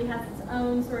probably has its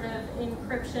own sort of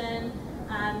encryption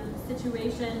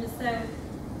situation. So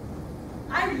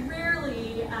I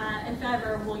rarely, if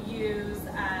ever, will use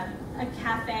a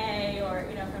cafe or,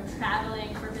 if I'm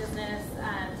traveling for business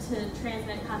to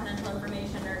transmit confidential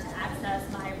information or to access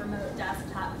my remote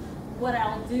desktop. What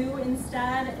I'll do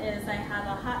instead is I have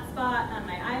a hotspot on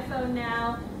my iPhone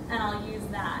now, and I'll use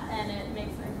that, and it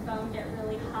makes my phone get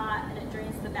really hot and it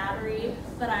drains the battery,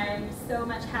 but I'm so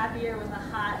much happier with a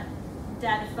hot,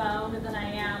 dead phone than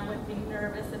I am with being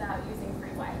nervous about using free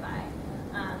Wi-Fi.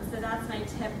 So that's my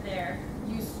tip there.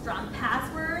 Use strong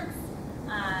passwords.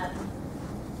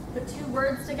 Put two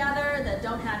words together that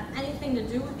don't have anything to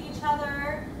do with each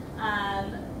other.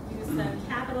 Use some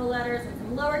capital letters and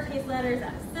some lowercase letters,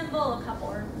 add a symbol, a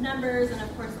couple of numbers, and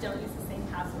of course don't use the same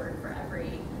password for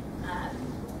every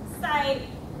site.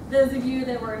 Those of you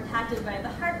that were impacted by the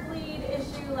Heartbleed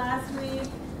issue last week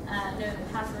know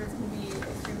that passwords can be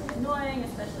extremely annoying,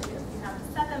 especially if you have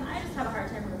to set them. I just have a hard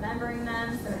time remembering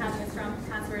them, so having a strong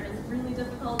password is really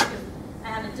difficult because I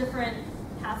have a different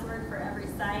password for every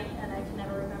site and I can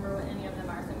never remember what any of them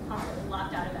are, so I'm constantly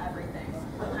locked out of everything.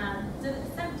 Did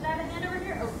I have a hand over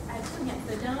here? Oh, I have two hands.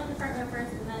 So gentleman in the front row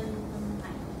first, and then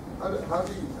mine. How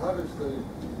does the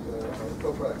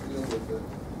COPAC deal with the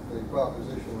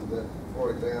proposition that,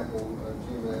 for example,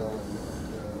 Gmail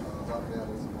and Hotmail,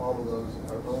 all of those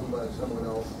are owned by someone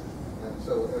else, and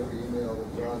so every email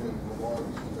that's on it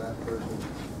belongs to that person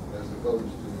as opposed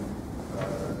to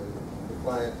the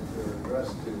client that they're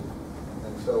addressed to,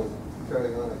 and so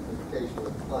carrying on a communication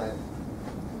with the client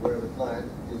where the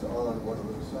client is on one of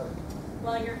those sites?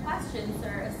 Well, your question,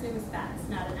 sir, assumes facts,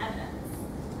 not an evidence,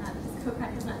 because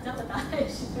COPAC has not dealt with that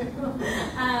issue.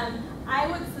 I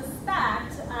would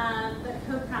suspect that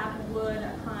COPAC would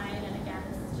opine, and again,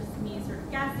 this is just me sort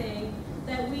of guessing,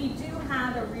 that we do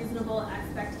have a reasonable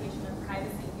expectation of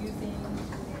privacy using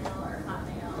Gmail or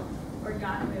Hotmail or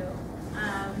Yahoo.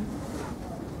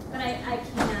 But I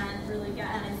can't really get,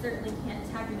 and I certainly can't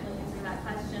technically answer that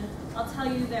question. I'll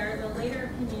tell you there's a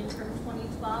later opinion from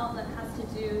 2012 that has to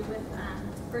do with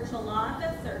virtual law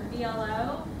office, or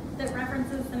VLO, that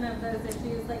references some of those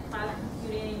issues like cloud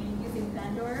computing and using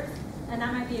vendors, and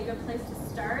that might be a good place to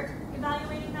start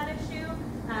evaluating that issue.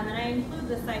 And I include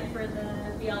the site for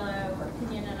the VLO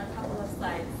opinion in a couple of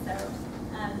slides. So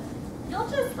you'll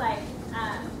just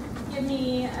give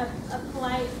me a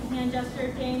polite hand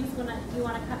gesture, James, when you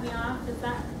want to cut me off. Is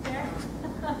that fair?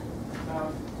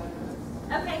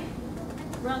 Okay.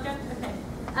 We're all good? Okay.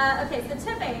 Okay, so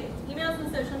tip 8, emails and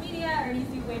social media are an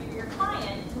easy way for your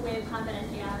client to waive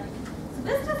confidentiality. So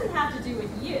this doesn't have to do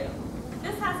with you.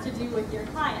 This has to do with your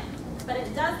client. But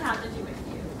it does have to do with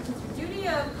you. Because your duty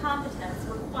of competence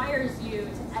requires you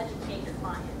to educate your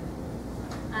client.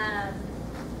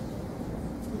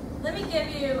 Let me give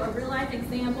you a real-life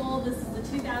example. This is the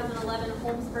 2011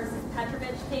 Holmes versus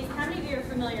Petrovich case. How many of you are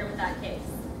familiar with that case?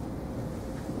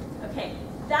 Okay,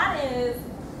 that is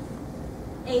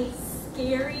a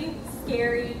scary,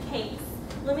 scary case.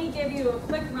 Let me give you a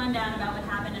quick rundown about what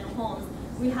happened in Holmes.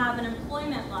 We have an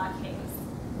employment law case.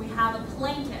 We have a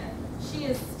plaintiff. She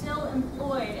is still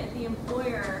employed at the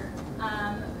employer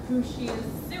who she is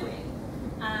suing.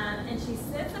 And she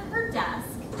sits at her desk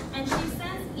and she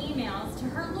sends emails to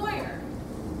her lawyer.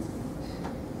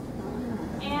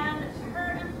 And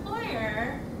her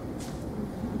employer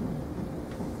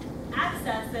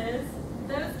accesses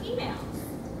those emails.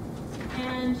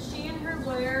 And she and her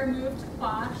lawyer moved to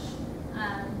quash,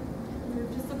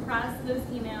 moved to suppress those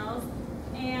emails.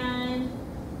 And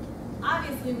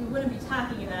obviously we wouldn't be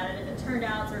talking about it if it turned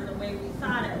out sort of the way we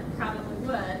thought it probably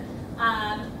would.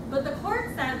 But the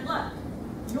court said, look,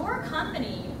 your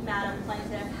company, Madam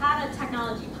Plaintiff, had a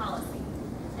technology policy,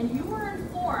 and you were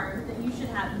informed that you should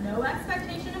have no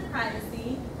expectation of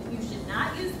privacy, that you should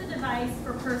not use the device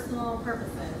for personal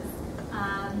purposes,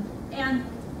 and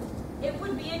it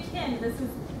would be akin, this is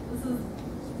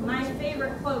my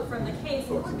favorite quote from the case,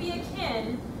 it would be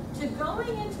akin to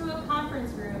going into a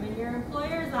conference room in your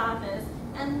employer's office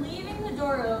and leaving the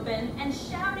door open and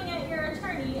shouting at your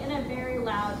attorney in a very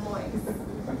loud voice.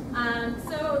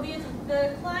 So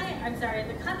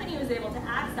the company was able to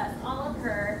access all of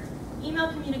her email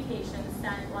communications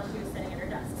sent while she was sitting at her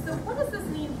desk. So what does this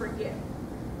mean for you?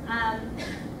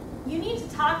 You need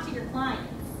to talk to your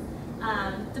clients.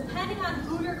 Depending on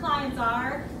who your clients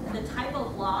are and the type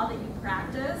of law that you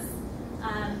practice,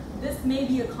 this may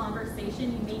be a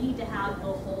conversation. You may need to have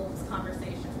a whole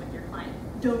conversation with your client.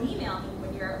 Don't email me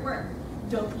when you're at work.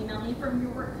 Don't email me from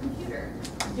your work computer.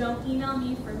 Don't email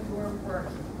me from your work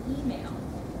email.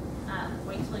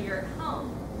 Wait till you're at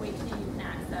home. Wait till you can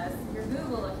access your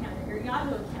Google account or your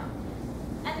Yahoo account.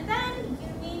 And then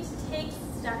you need to take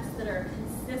steps that are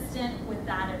consistent with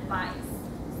that advice.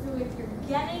 So if you're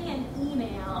getting an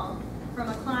email from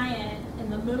a client in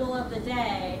the middle of the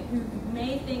day who you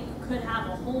may think could have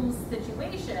a home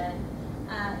situation,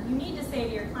 you need to say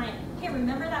to your client, hey,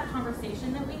 remember that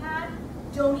conversation that we had?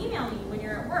 Don't email me when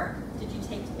you're at work. Did you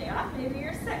take today off? Maybe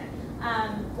you're sick.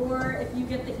 Or if you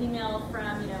get the email from,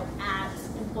 at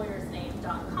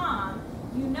employersname.com,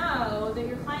 you know that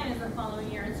your client isn't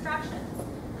following your instructions.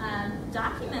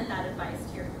 Document that advice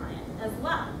to your client as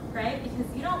well, right? Because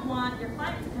you don't want your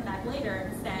client to come back later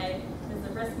and say, as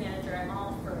a risk manager, I'm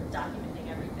all for documenting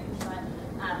everything, but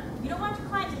you don't want your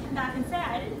client to come back and say,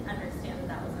 I didn't understand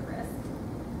that was a risk.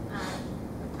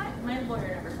 My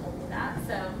lawyer never told me that,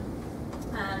 so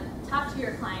talk to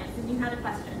your clients. And you had a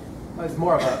question. It was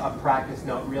more of a practice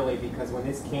note, really, because when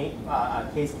this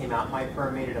case came out, my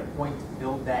firm made it a point to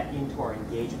build that into our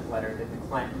engagement letter that the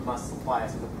client must supply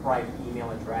us with a private email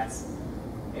address.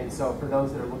 And so for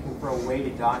those that are looking for a way to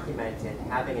document it,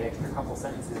 having an extra couple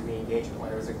sentences in the engagement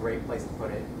letter is a great place to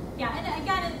put it. Yeah, and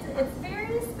again, it's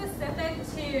very specific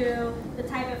to the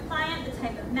type of client, the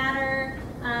type of matter,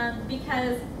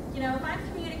 because, if I'm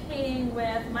communicating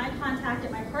with my contact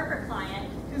at my corporate client,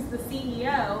 who's the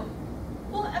CEO,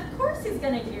 well, of course he's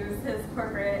going to use his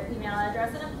corporate email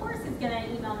address, and of course he's going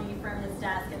to email me from his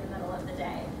desk in the middle of the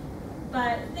day.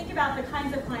 But think about the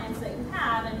kinds of clients that you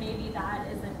have, and maybe that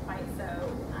isn't quite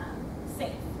so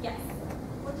safe. Yes?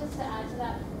 Well, just to add to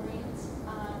that point,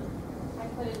 I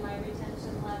put in my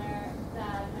retention letter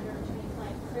that under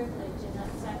attorney-client privilege in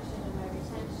that section of my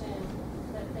retention,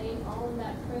 that they own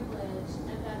that privilege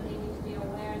and that they need to be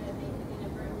aware that they could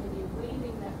inadvertently be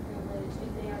waiving that privilege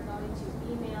if they are going to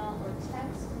email or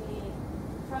text me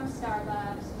from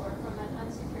Starbucks or from an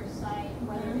unsecure site,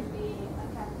 whether it be a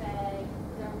cafe,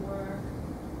 their work,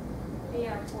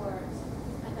 the airport,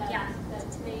 and that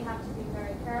they have to be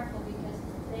very careful because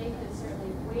they can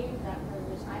certainly waive that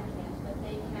privilege. I can't, but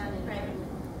they can.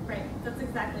 Right, that's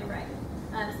exactly right.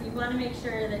 So you want to make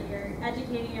sure that you're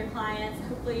educating your clients.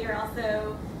 Hopefully you're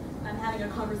also having a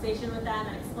conversation with them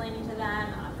and explaining to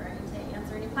them, offering to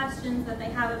answer any questions that they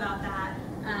have about that.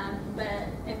 But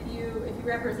if you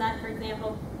represent, for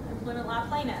example, employment law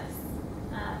plaintiffs,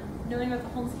 knowing about the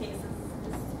Holmes case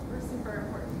is super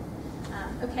important.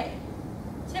 Okay,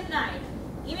 tip 9.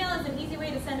 Email is an easy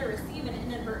way to send or receive an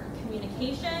inadvertent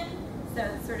communication. So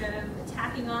it's sort of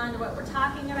tacking on to what we're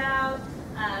talking about.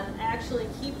 I actually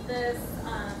keep this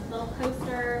little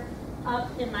poster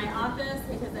up in my office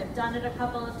because I've done it a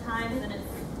couple of times and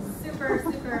it's super,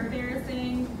 super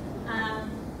embarrassing.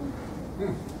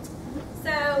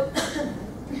 So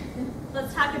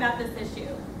let's talk about this issue.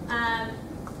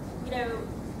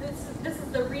 This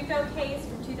is the RICO case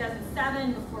from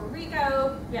 2007. Before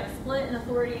RICO, we have a split in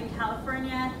authority in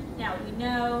California. Now we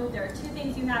know there are 2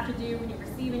 things you have to do when you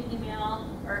receive an email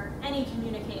or any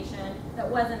communication that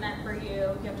wasn't meant for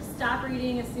you. You have to stop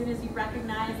reading as soon as you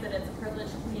recognize that it's a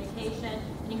privileged communication,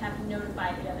 and you have to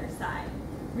notify the other side.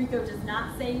 RICO does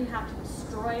not say you have to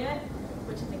destroy it,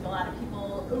 which I think a lot of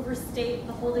people overstate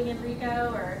the holding in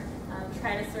RICO or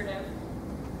try to sort of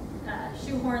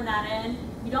shoehorn that in.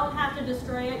 You don't have to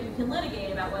destroy it. You can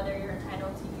litigate about whether you're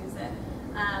entitled to use it.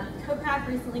 COPRAC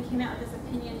recently came out with this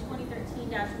opinion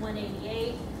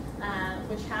 2013-188,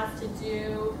 which has to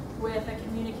do with a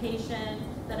communication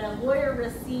that a lawyer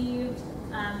received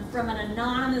from an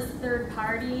anonymous third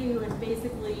party who had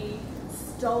basically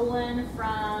stolen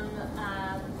from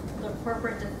the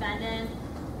corporate defendant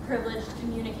privileged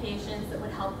communications that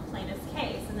would help the plaintiff's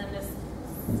case. And then this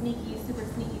sneaky, super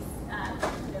sneaky,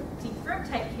 deep throat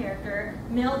type character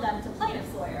mailed them to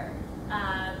plaintiff's lawyer.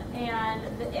 And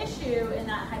the issue in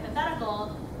that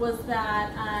hypothetical was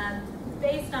that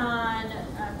based on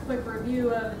a quick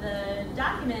review of the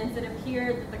documents, it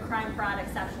appeared that the crime fraud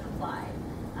exception applied.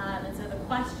 And so the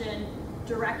question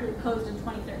directly posed in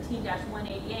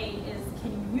 2013-188 is,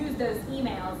 can you use those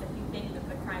emails if you think that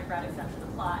the crime fraud exception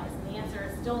applies? And the answer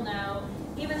is still no.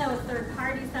 Even though a third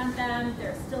party sent them,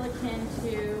 they're still akin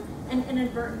to an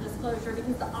inadvertent disclosure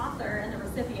because the author and the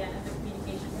recipient of the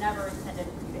communication never intended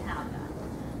for you to have them.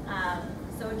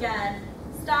 So again,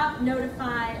 stop,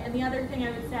 notify, and the other thing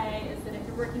I would say is that if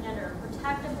you're working under a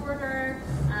protective order,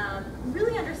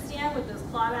 really understand what those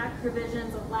clawback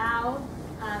provisions allow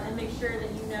and make sure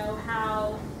that you know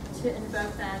how to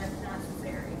invoke them if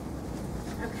necessary.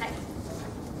 Okay,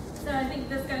 so I think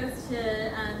this goes to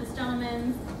this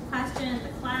gentleman's question, the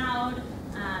cloud,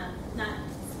 not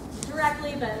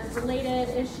directly, but a related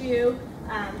issue,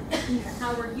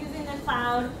 how we're using the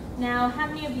cloud. Now, how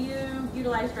many of you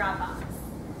utilize Dropbox?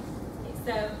 Okay,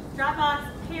 so Dropbox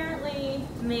apparently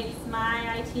makes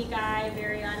my IT guy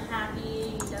very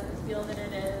unhappy. He doesn't feel that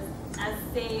it is as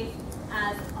safe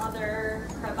as other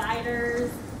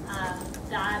providers.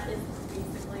 That is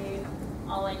basically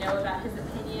all I know about his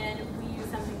opinion. We use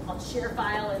something called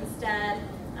ShareFile instead.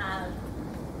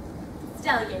 It's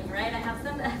delegating, right? I have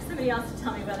somebody else to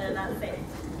tell me whether that's safe.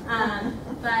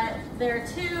 But there are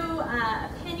two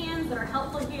opinions that are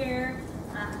helpful here.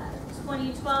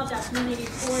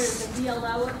 2012-184 is the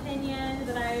VLO opinion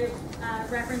that I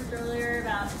referenced earlier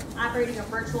about operating a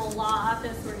virtual law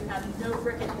office where you have no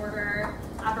brick and mortar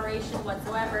operation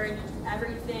whatsoever and you do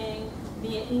everything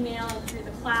via email and through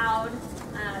the cloud.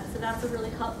 So that's a really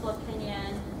helpful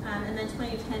opinion. And then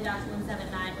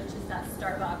 2010-179, which is that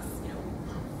Starbucks,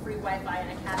 free Wi-Fi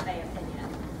in a cafe opinion.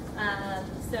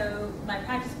 So my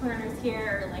practice pointers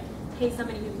here are like, pay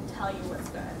somebody who can tell you what's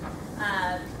good.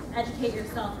 Educate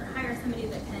yourself or hire somebody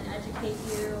that can educate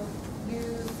you.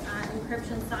 Use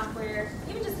encryption software.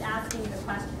 Even just asking the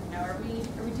question, are we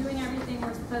doing everything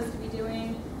we're supposed to be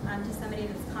doing to somebody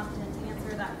that's competent to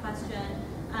answer that question.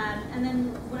 And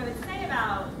then what I would say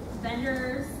about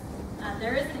vendors,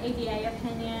 there is an ABA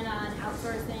opinion on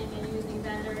outsourcing and using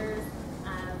vendors.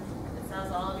 It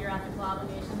says all of your ethical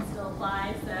obligations still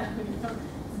apply, so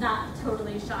it's not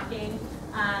totally shocking.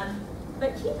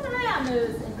 But keep an eye on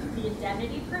those, the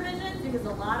indemnity provisions, because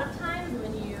a lot of times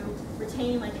when you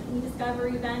retain like an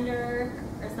e-discovery vendor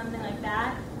or something like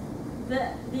that,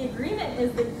 the agreement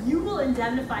is that you will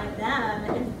indemnify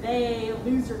them if they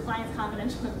lose your client's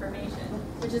confidential information,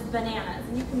 which is bananas.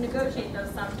 And you can negotiate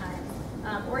those sometimes,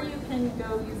 or you can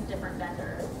go use a different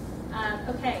vendor.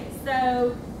 Okay,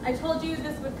 so I told you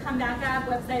this would come back up.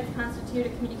 Websites constitute a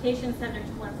communication subject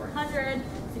to 1-400,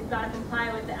 so you've got to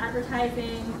comply with the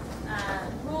advertising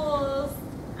rules.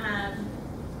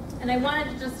 And I wanted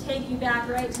to just take you back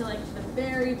right to like the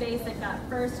very basic, that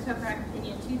first COPRAC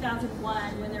opinion,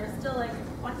 2001, when there was still like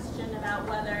a question about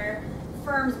whether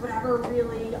firms would ever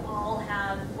really all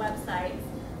have websites.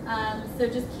 So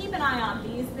just keep an eye on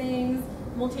these things: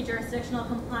 multi-jurisdictional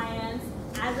compliance,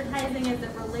 advertising as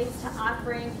it relates to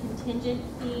offering contingent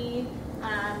fee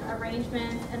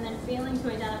arrangements, and then failing to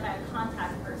identify a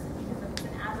contact person, because if it's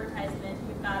an advertisement,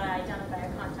 you've got to identify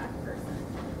a contact person.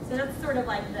 So that's sort of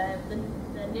like the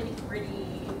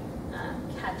nitty-gritty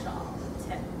catch-all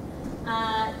tip.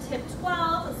 Tip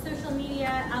 12, social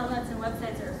media outlets and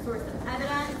websites are a source of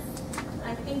evidence.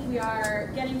 I think we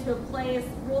are getting to a place,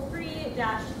 Rule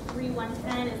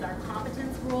 3-3110 is our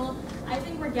competence rule. I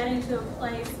think we're getting to a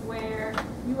place where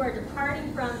you are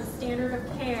departing from the standard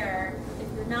of care if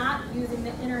you're not using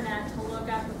the internet to look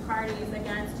up the parties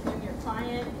against whom your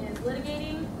client is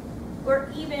litigating,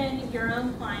 or even your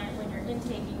own client when you're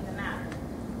intaking the matter.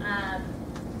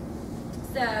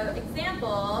 So,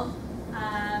 example,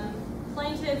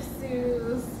 plaintiff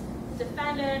sues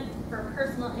defendant for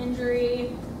personal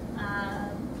injury.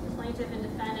 Plaintiff and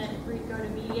defendant agree to go to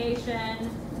mediation.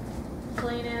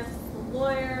 Plaintiff's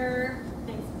lawyer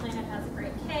thinks the plaintiff has a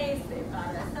great case. They've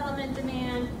got a settlement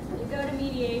demand. They go to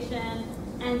mediation,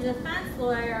 and defense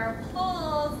lawyer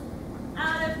pulls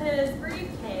out of his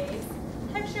briefcase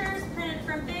pictures printed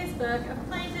from Facebook of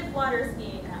plaintiff water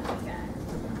skiing that weekend.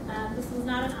 This was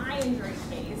not an eye injury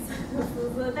case. This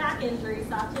was a back injury,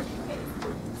 soft tissue case.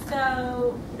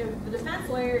 So, the defense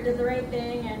lawyer did the right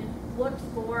thing and looked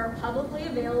for publicly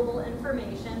available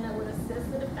information that would assist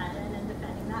the defendant in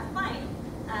defending that claim.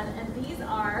 And these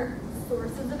are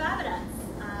sources of evidence.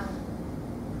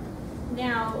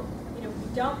 Now,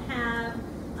 we don't have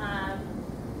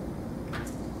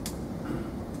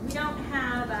we don't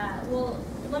have, well,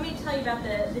 let me tell you about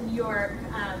the New York,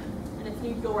 and it's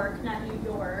New York, not New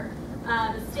York,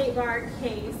 the State Bar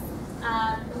case,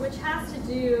 which has to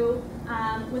do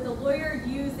with a lawyer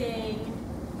using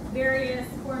various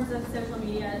forms of social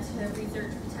media to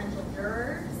research potential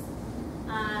jurors.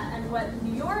 And what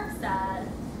New York said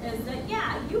is that,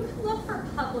 yeah, you can look for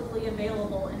publicly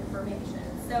available information.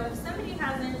 So if somebody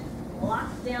hasn't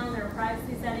locked down their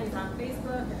privacy settings on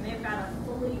Facebook and they've got a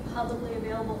fully publicly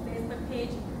available Facebook page,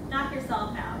 knock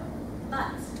yourself out.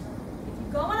 But if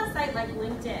you go on a site like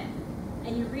LinkedIn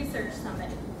and you research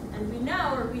somebody, and we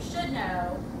know, or we should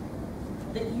know,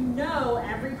 that you know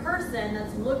every person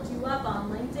that's looked you up on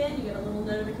LinkedIn, you get a little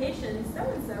notification,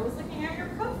 so-and-so is looking at your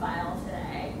profile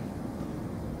today.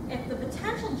 If the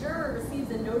potential juror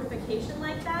receives a notification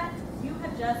like that, you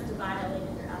have just violated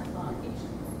your ethical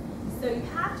obligations. So you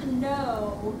have to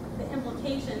know the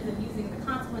implications of using, the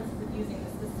consequences of using a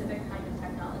specific kind of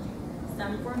technology.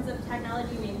 Some forms of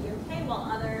technology may be okay, while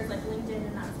others, like LinkedIn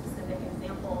in that specific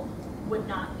example, would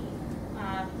not be.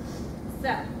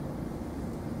 So,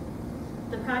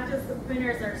 the practice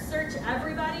winners are search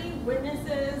everybody,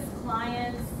 witnesses,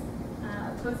 clients,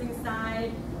 opposing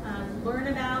side, learn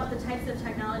about the types of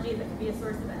technology that can be a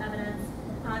source of evidence,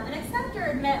 and accept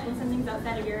or admit when something's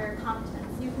outside of your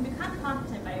competence. You can become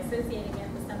competent by associating it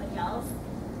with somebody else.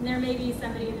 And there may be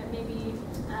somebody that may be,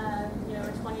 a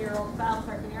 20-year-old file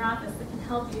clerk in your office that can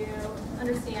help you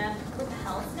understand what the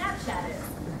hell Snapchat is.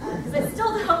 Because I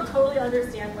still don't totally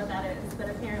understand what that is, but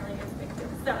apparently it's a big deal.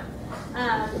 So,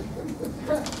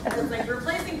 it's like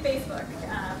replacing Facebook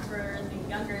for the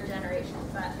younger generation.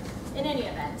 But in any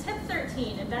event, tip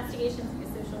 13, investigations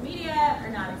via social media are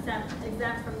not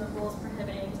exempt from the rules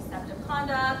prohibiting deceptive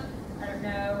conduct. I don't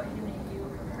know how many of you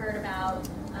have heard about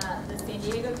the San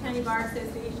Diego County Bar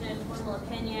Association formal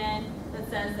opinion that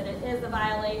says that it is a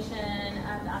violation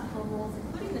of the ethical rules,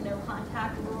 including the no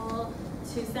contact rule,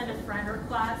 to send a friend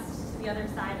request to the other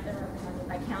side if they're represented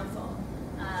by counsel.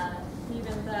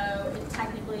 Even though it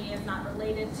technically is not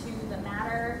related to the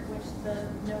matter, which the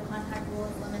no contact rule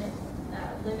is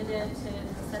limited to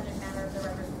the subject matter of the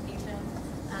representation.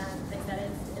 They said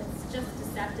it's just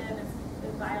deceptive.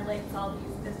 It violates all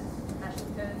these business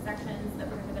professions code sections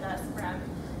that prohibit us from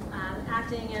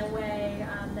acting in a way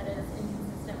that is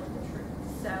inconsistent with the truth.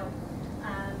 So,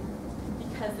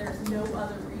 because there's no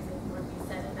other reason you would be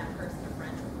sending that person a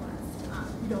friend request.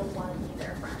 You don't want to be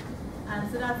their friend.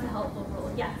 So that's a helpful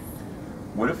rule. Yes.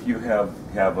 What if you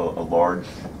have a large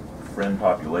friend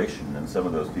population and some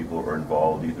of those people are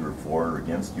involved either for or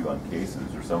against you on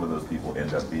cases, or some of those people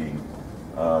end up being,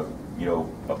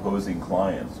 opposing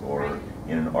clients, or right.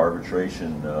 in an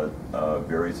arbitration,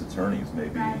 various attorneys may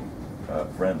be right.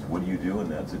 Friends. What do you do in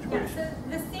that situation? Yeah, so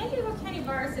the San Diego County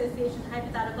Bar Association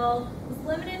hypothetical was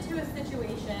limited to a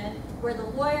situation where the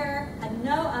lawyer had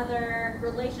no other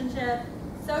relationship,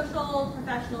 social,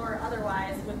 professional, or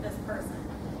otherwise, with this person.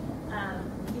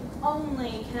 The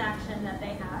only connection that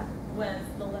they had was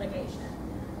the litigation.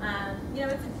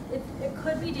 It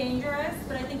could be dangerous,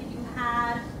 but I think if you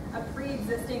had a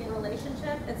pre-existing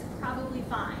relationship, it's probably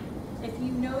fine. If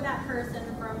you know that person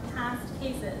from past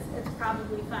cases, it's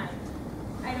probably fine.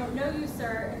 I don't know you,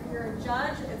 sir. If you're a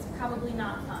judge, it's probably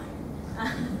not fine.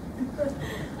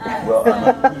 Well,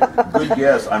 good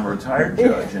guess. I'm a retired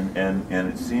judge, and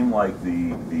it seemed like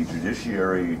the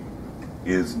judiciary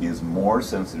is more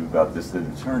sensitive about this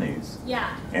than attorneys.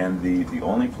 Yeah. And the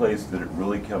only place that it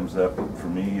really comes up for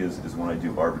me is when I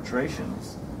do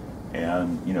arbitrations.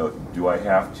 And, do I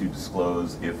have to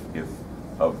disclose if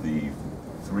of the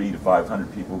 300 to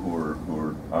 500 people who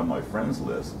are on my friends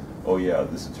list, oh yeah,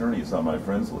 this attorney is on my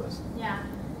friends list. Yeah.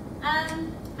 I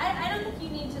don't think you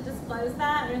need to disclose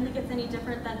that. I don't think it's any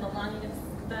different than belonging to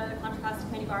the Contra Costa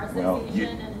County Bar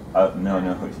Association.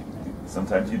 No.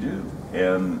 Sometimes you do.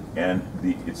 And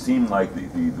it seemed like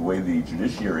the way the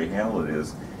judiciary handled it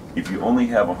is, if you only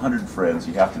have 100 friends,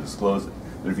 you have to disclose it.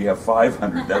 But if you have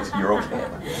 500, you're okay.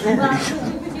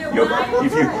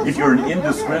 If you're an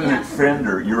indiscriminate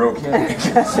friender, you're okay.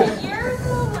 Years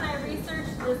ago, when I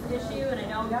researched this issue, and I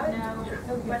don't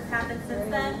know what's happened since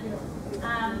then,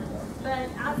 but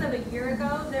as of a year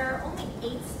ago, there are only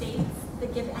 8 states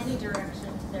that give any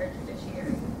direction to their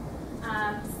judiciary.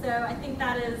 So I think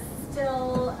that is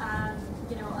still,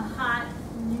 a hot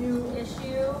new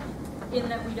issue in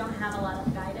that we don't have a lot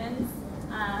of guidance.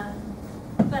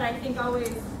 But I think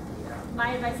always,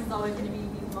 my advice is always going to be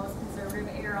the most conservative,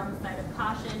 err on the side of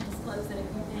caution, disclose it if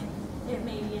you think it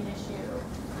may be an issue.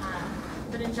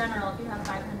 But in general, if you have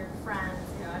 500 friends,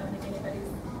 I don't think anybody's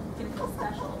going to feel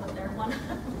special, but they're one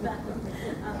of them.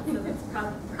 So that's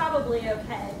probably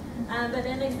okay. But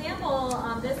an example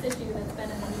on this issue that's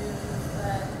been in the news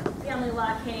is the family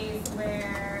law case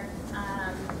where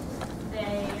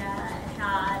they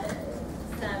had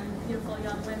some beautiful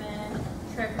young women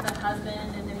trick the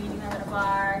husband into meeting them at a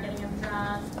bar, getting him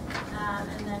drunk,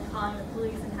 and then calling the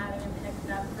police and having him picked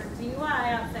up for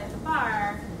DUI outside the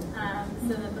bar,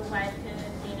 so that the wife could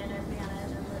gain an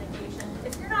advantage in litigation.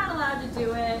 If you're not allowed to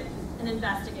do it, an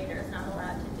investigator is not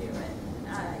allowed to do it.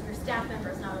 Your staff member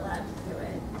is not allowed to do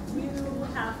it. You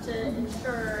have to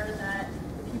ensure that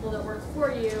the people that work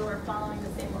for you are following the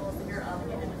same rules that you're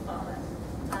obligated to follow.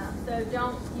 So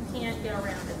you can't get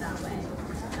around it that way.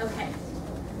 Okay.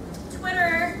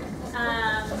 Twitter, we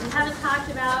haven't talked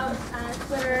about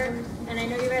Twitter, and I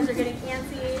know you guys are getting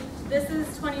antsy. This is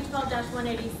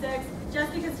 2012-186.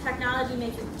 Just because technology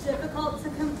makes it difficult to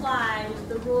comply with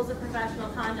the rules of professional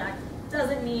conduct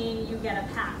doesn't mean you get a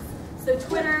pass. So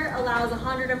Twitter allows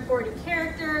 140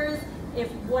 characters.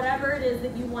 If whatever it is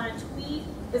that you want to tweet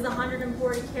is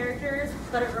 140 characters,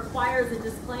 but it requires a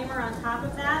disclaimer on top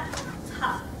of that,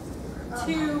 tough.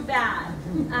 Too bad.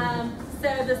 So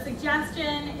the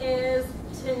suggestion is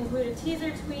to include a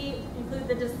teaser tweet, include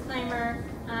the disclaimer,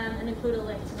 and include a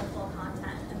link to the full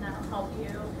content, and that'll help you.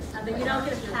 But you don't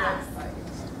get a pass.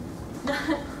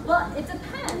 Well, it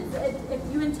depends. If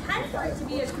you intend for it to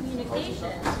be a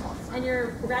communication and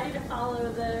you're ready to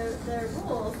follow the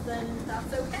rules, then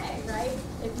that's okay, right?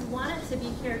 If you want it to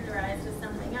be characterized as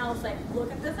something else, like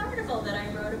look at this article that I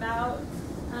wrote about,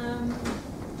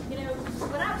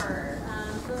 whatever,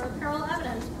 the parallel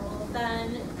evidence rule,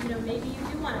 then maybe you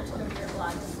do want it to go to your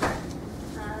blog instead.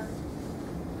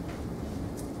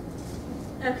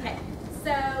 Okay,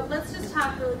 so let's just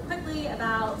talk really quickly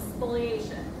about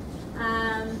spoliation.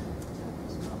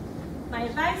 My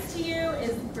advice to you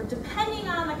is, depending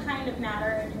on the kind of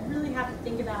matter, you really have to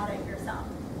think about it yourself.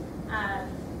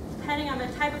 Depending on the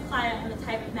type of client and the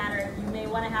type of matter, you may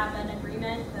want to have an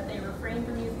agreement that they refrain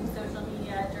from using social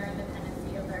media during the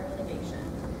pendency of their litigation.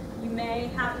 You may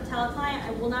have to tell a client,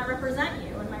 I will not represent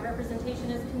you, and my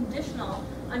representation is conditional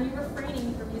on you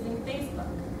refraining from using Facebook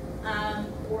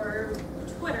or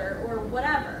Twitter or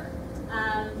whatever.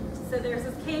 So there's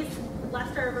this case,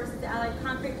 Lester versus Allied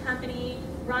Concrete Company,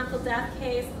 wrongful death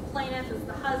case. The plaintiff is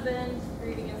the husband,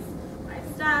 grieving his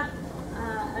wife's death,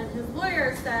 and his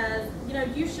lawyer says,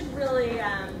 you should really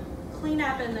clean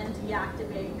up and then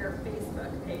deactivate your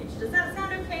Facebook page. Does that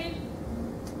sound okay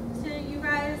to you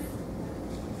guys?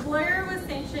 The lawyer was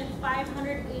sanctioned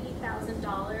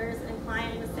 $580,000, and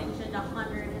client was sanctioned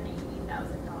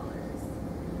 $180,000.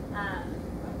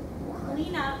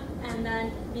 Clean up, and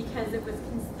then because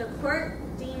the court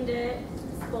deemed it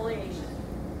spoliation.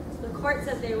 The court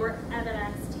said they were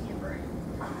evidence tampering.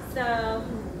 So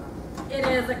it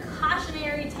is a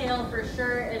cautionary tale for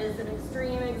sure. It is an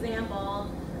extreme example.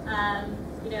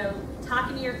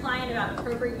 Talking to your client about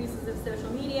appropriate uses of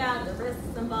social media, the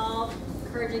risks involved,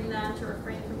 encouraging them to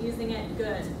refrain from using it,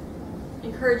 good.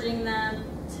 Encouraging them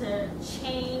to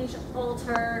change,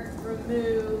 alter,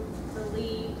 remove,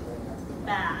 delete,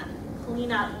 bad.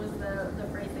 Clean up was the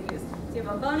phrase they used. So you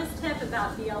have a bonus tip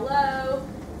about BLO.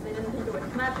 So I didn't think it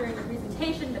would come up during the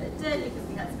presentation, but it did because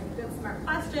we had some good, smart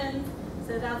questions.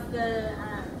 So that's the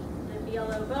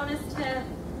BLO bonus tip.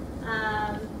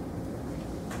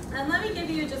 And let me give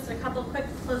you just a couple quick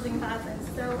closing thoughts. I'm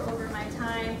so over my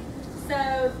time.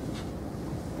 So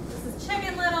this is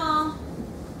Chicken Little.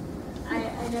 I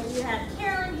know you had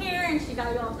Carolyn here, and she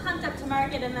got you all pumped up to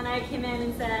market, and then I came in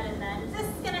and said, and then this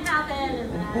is going to happen,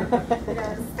 and then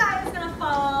the sky is going to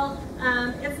fall.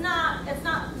 It's not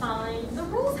falling. The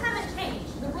rules haven't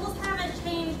changed. The rules haven't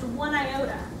changed one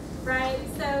iota, right?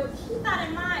 So keep that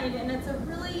in mind, and it's a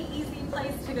really easy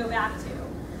place to go back to.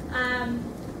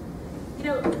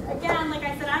 Again, like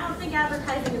I said, I don't think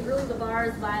advertising is really the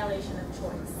bar's violation of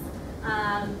choice. So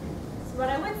what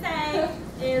I would say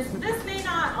is this may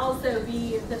not also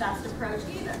be the best approach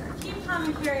either. Keep calm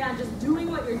and carry on just doing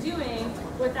what you're doing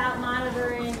without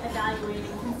monitoring,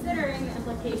 evaluating, considering the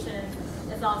implications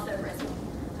is also risky.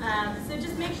 So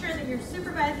just make sure that you're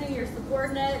supervising your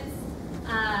subordinates.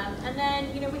 And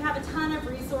then, we have a ton of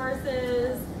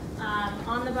resources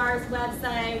on the bar's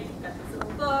website. We've got these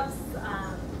little books.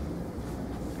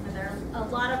 There are a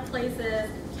lot of places.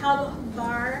 Cal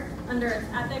Bar, under its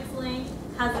ethics link,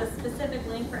 has a specific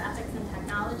link for ethics and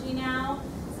technology now.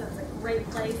 So it's a great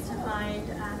place to find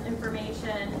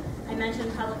information. I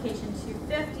mentioned publication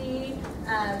 250.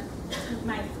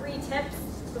 My 3 tips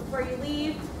before you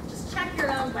leave: just check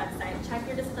your own website, check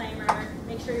your disclaimer,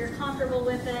 make sure you're comfortable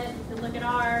with it. You can look at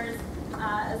ours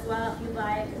as well if you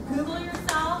like. Google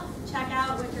yourself. check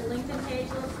out what your LinkedIn page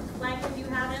looks like if you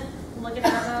haven't. Look at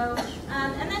Arvo.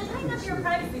 And then tighten up your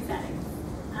privacy settings,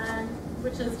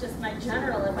 which is just my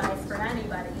general advice for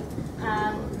anybody.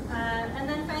 And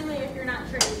then finally, if you're not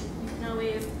sure, you can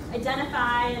always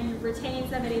identify and retain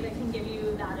somebody that can give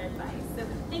you that advice. So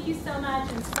thank you so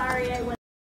much, and sorry I